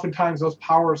think oftentimes those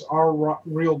powers are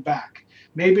reeled back.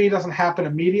 Maybe it doesn't happen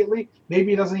immediately.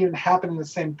 Maybe it doesn't even happen in the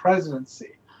same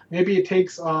presidency. Maybe it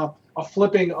takes a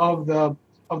flipping of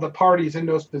the parties in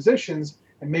those positions,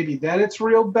 and maybe then it's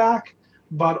reeled back.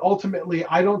 But ultimately,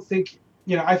 I don't think,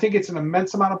 I think it's an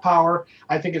immense amount of power.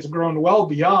 I think it's grown well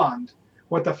beyond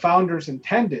what the founders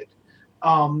intended.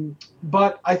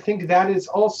 But I think that is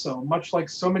also, much like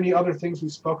so many other things we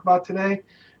spoke about today,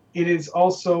 it is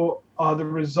also the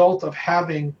result of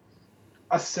having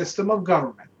a system of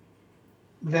government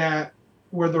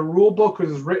where the rule book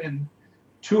was written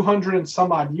 200 and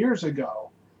some odd years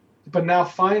ago, but now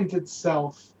finds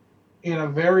itself in a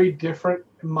very different,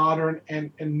 modern,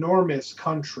 and enormous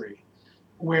country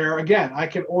where, again, I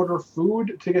can order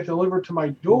food to get delivered to my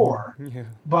door,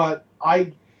 but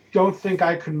I don't think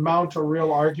I can mount a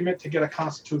real argument to get a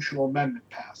constitutional amendment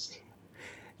passed.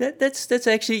 That's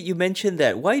actually, you mentioned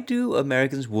that. Why do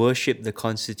Americans worship the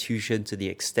Constitution to the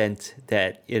extent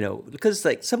that, because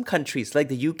like some countries, like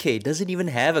the UK, doesn't even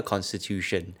have a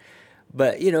constitution.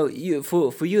 But,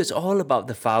 for you, it's all about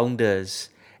the founders.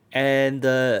 And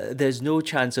there's no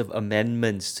chance of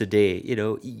amendments today.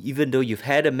 Even though you've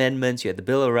had amendments, you had the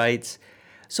Bill of Rights.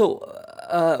 So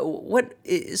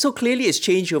so clearly it's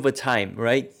changed over time,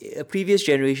 right? Previous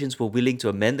generations were willing to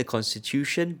amend the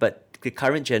Constitution, but the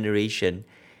current generation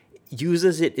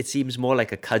uses it seems more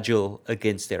like a cudgel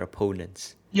against their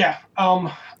opponents. Yeah,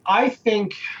 I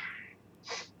think,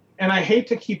 and I hate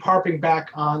to keep harping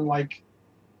back on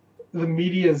the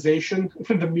mediaization,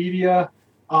 the media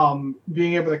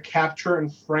being able to capture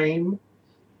and frame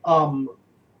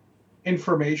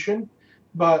information,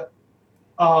 but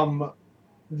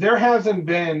there hasn't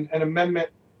been an amendment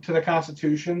to the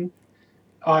Constitution,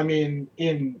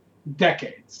 in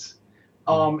decades.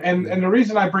 And the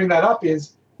reason I bring that up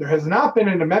is there has not been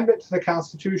an amendment to the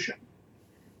Constitution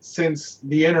since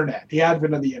the internet, the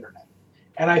advent of the internet.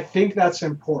 And I think that's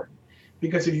important,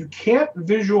 because if you can't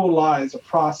visualize a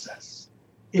process,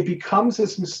 it becomes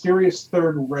this mysterious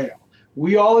third rail.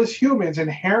 We all as humans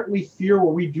inherently fear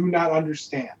what we do not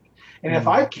understand. And if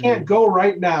I can't go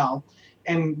right now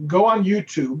and go on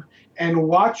YouTube and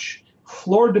watch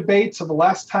floor debates of the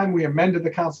last time we amended the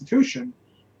Constitution,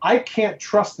 I can't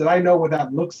trust that I know what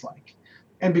that looks like.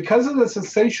 And because of the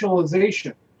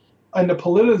sensationalization and the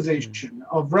politicization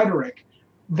of rhetoric,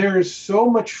 there is so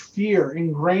much fear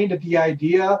ingrained at the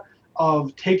idea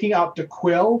of taking out the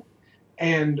quill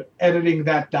and editing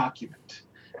that document.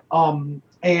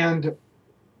 And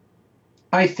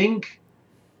I think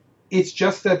it's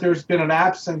just that there's been an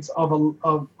absence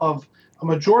of a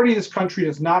majority of this country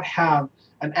does not have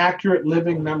an accurate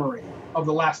living memory of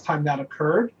the last time that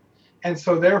occurred. And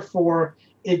so therefore,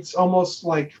 it's almost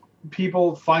like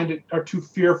people are too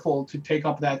fearful to take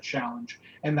up that challenge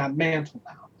and that mantle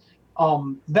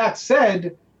now. That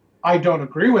said, I don't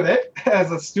agree with it.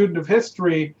 As a student of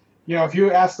history, if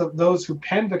you ask those who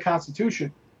penned the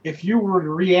Constitution, if you were to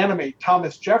reanimate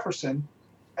Thomas Jefferson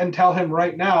and tell him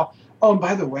right now, oh, and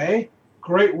by the way,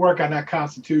 great work on that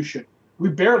Constitution, we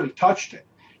barely touched it,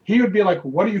 he would be like,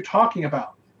 what are you talking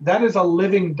about? That is a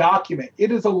living document.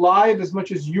 It is alive as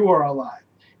much as you are alive.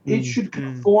 It should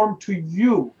conform to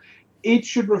you. It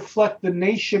should reflect the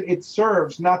nation it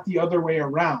serves, not the other way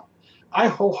around. I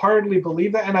wholeheartedly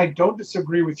believe that, and I don't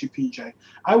disagree with you, PJ.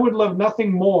 I would love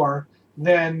nothing more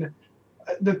than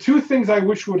the two things I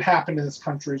wish would happen in this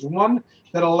country is, one,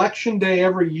 that election day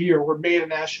every year were made a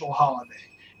national holiday.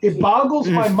 It boggles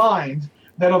my mind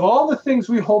that of all the things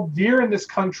we hold dear in this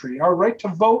country, our right to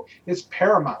vote is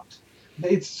paramount.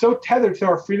 It's so tethered to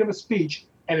our freedom of speech,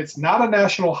 and it's not a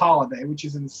national holiday, which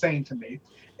is insane to me.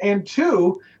 And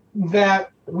two,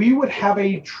 that we would have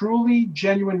a truly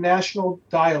genuine national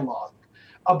dialogue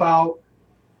about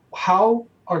how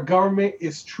our government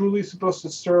is truly supposed to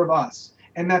serve us.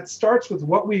 And that starts with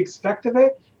what we expect of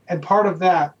it, and part of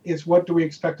that is what do we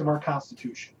expect of our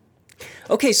Constitution.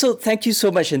 Okay, so thank you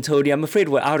so much, Antonio. I'm afraid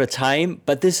we're out of time,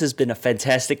 but this has been a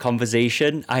fantastic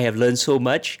conversation. I have learned so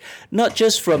much, not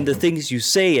just from the things you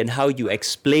say and how you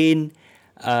explain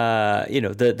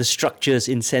the structures,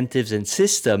 incentives, and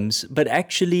systems, but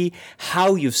actually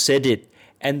how you've said it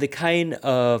and the kind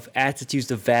of attitudes,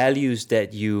 the values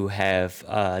that you have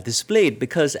displayed,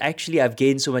 because actually I've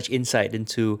gained so much insight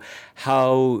into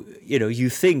how you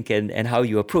think and how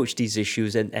you approach these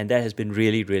issues, and that has been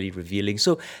really, really revealing.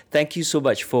 So thank you so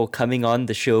much for coming on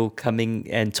the show, coming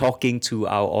and talking to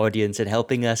our audience and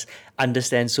helping us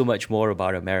understand so much more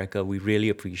about America. We really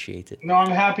appreciate it. No,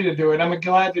 I'm happy to do it. I'm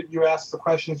glad that you asked the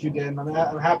questions you did, and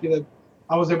I'm happy that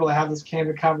I was able to have this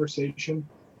candid conversation.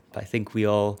 I think we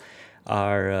all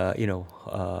are,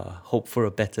 hope for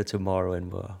a better tomorrow,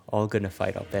 and we're all going to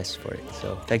fight our best for it.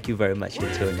 So thank you very much,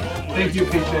 Antonio. Thank you,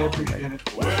 PJ. I appreciate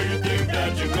it. Where you think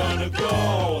that you're gonna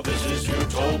go? This is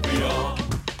Utopia.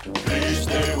 Please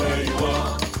stay where you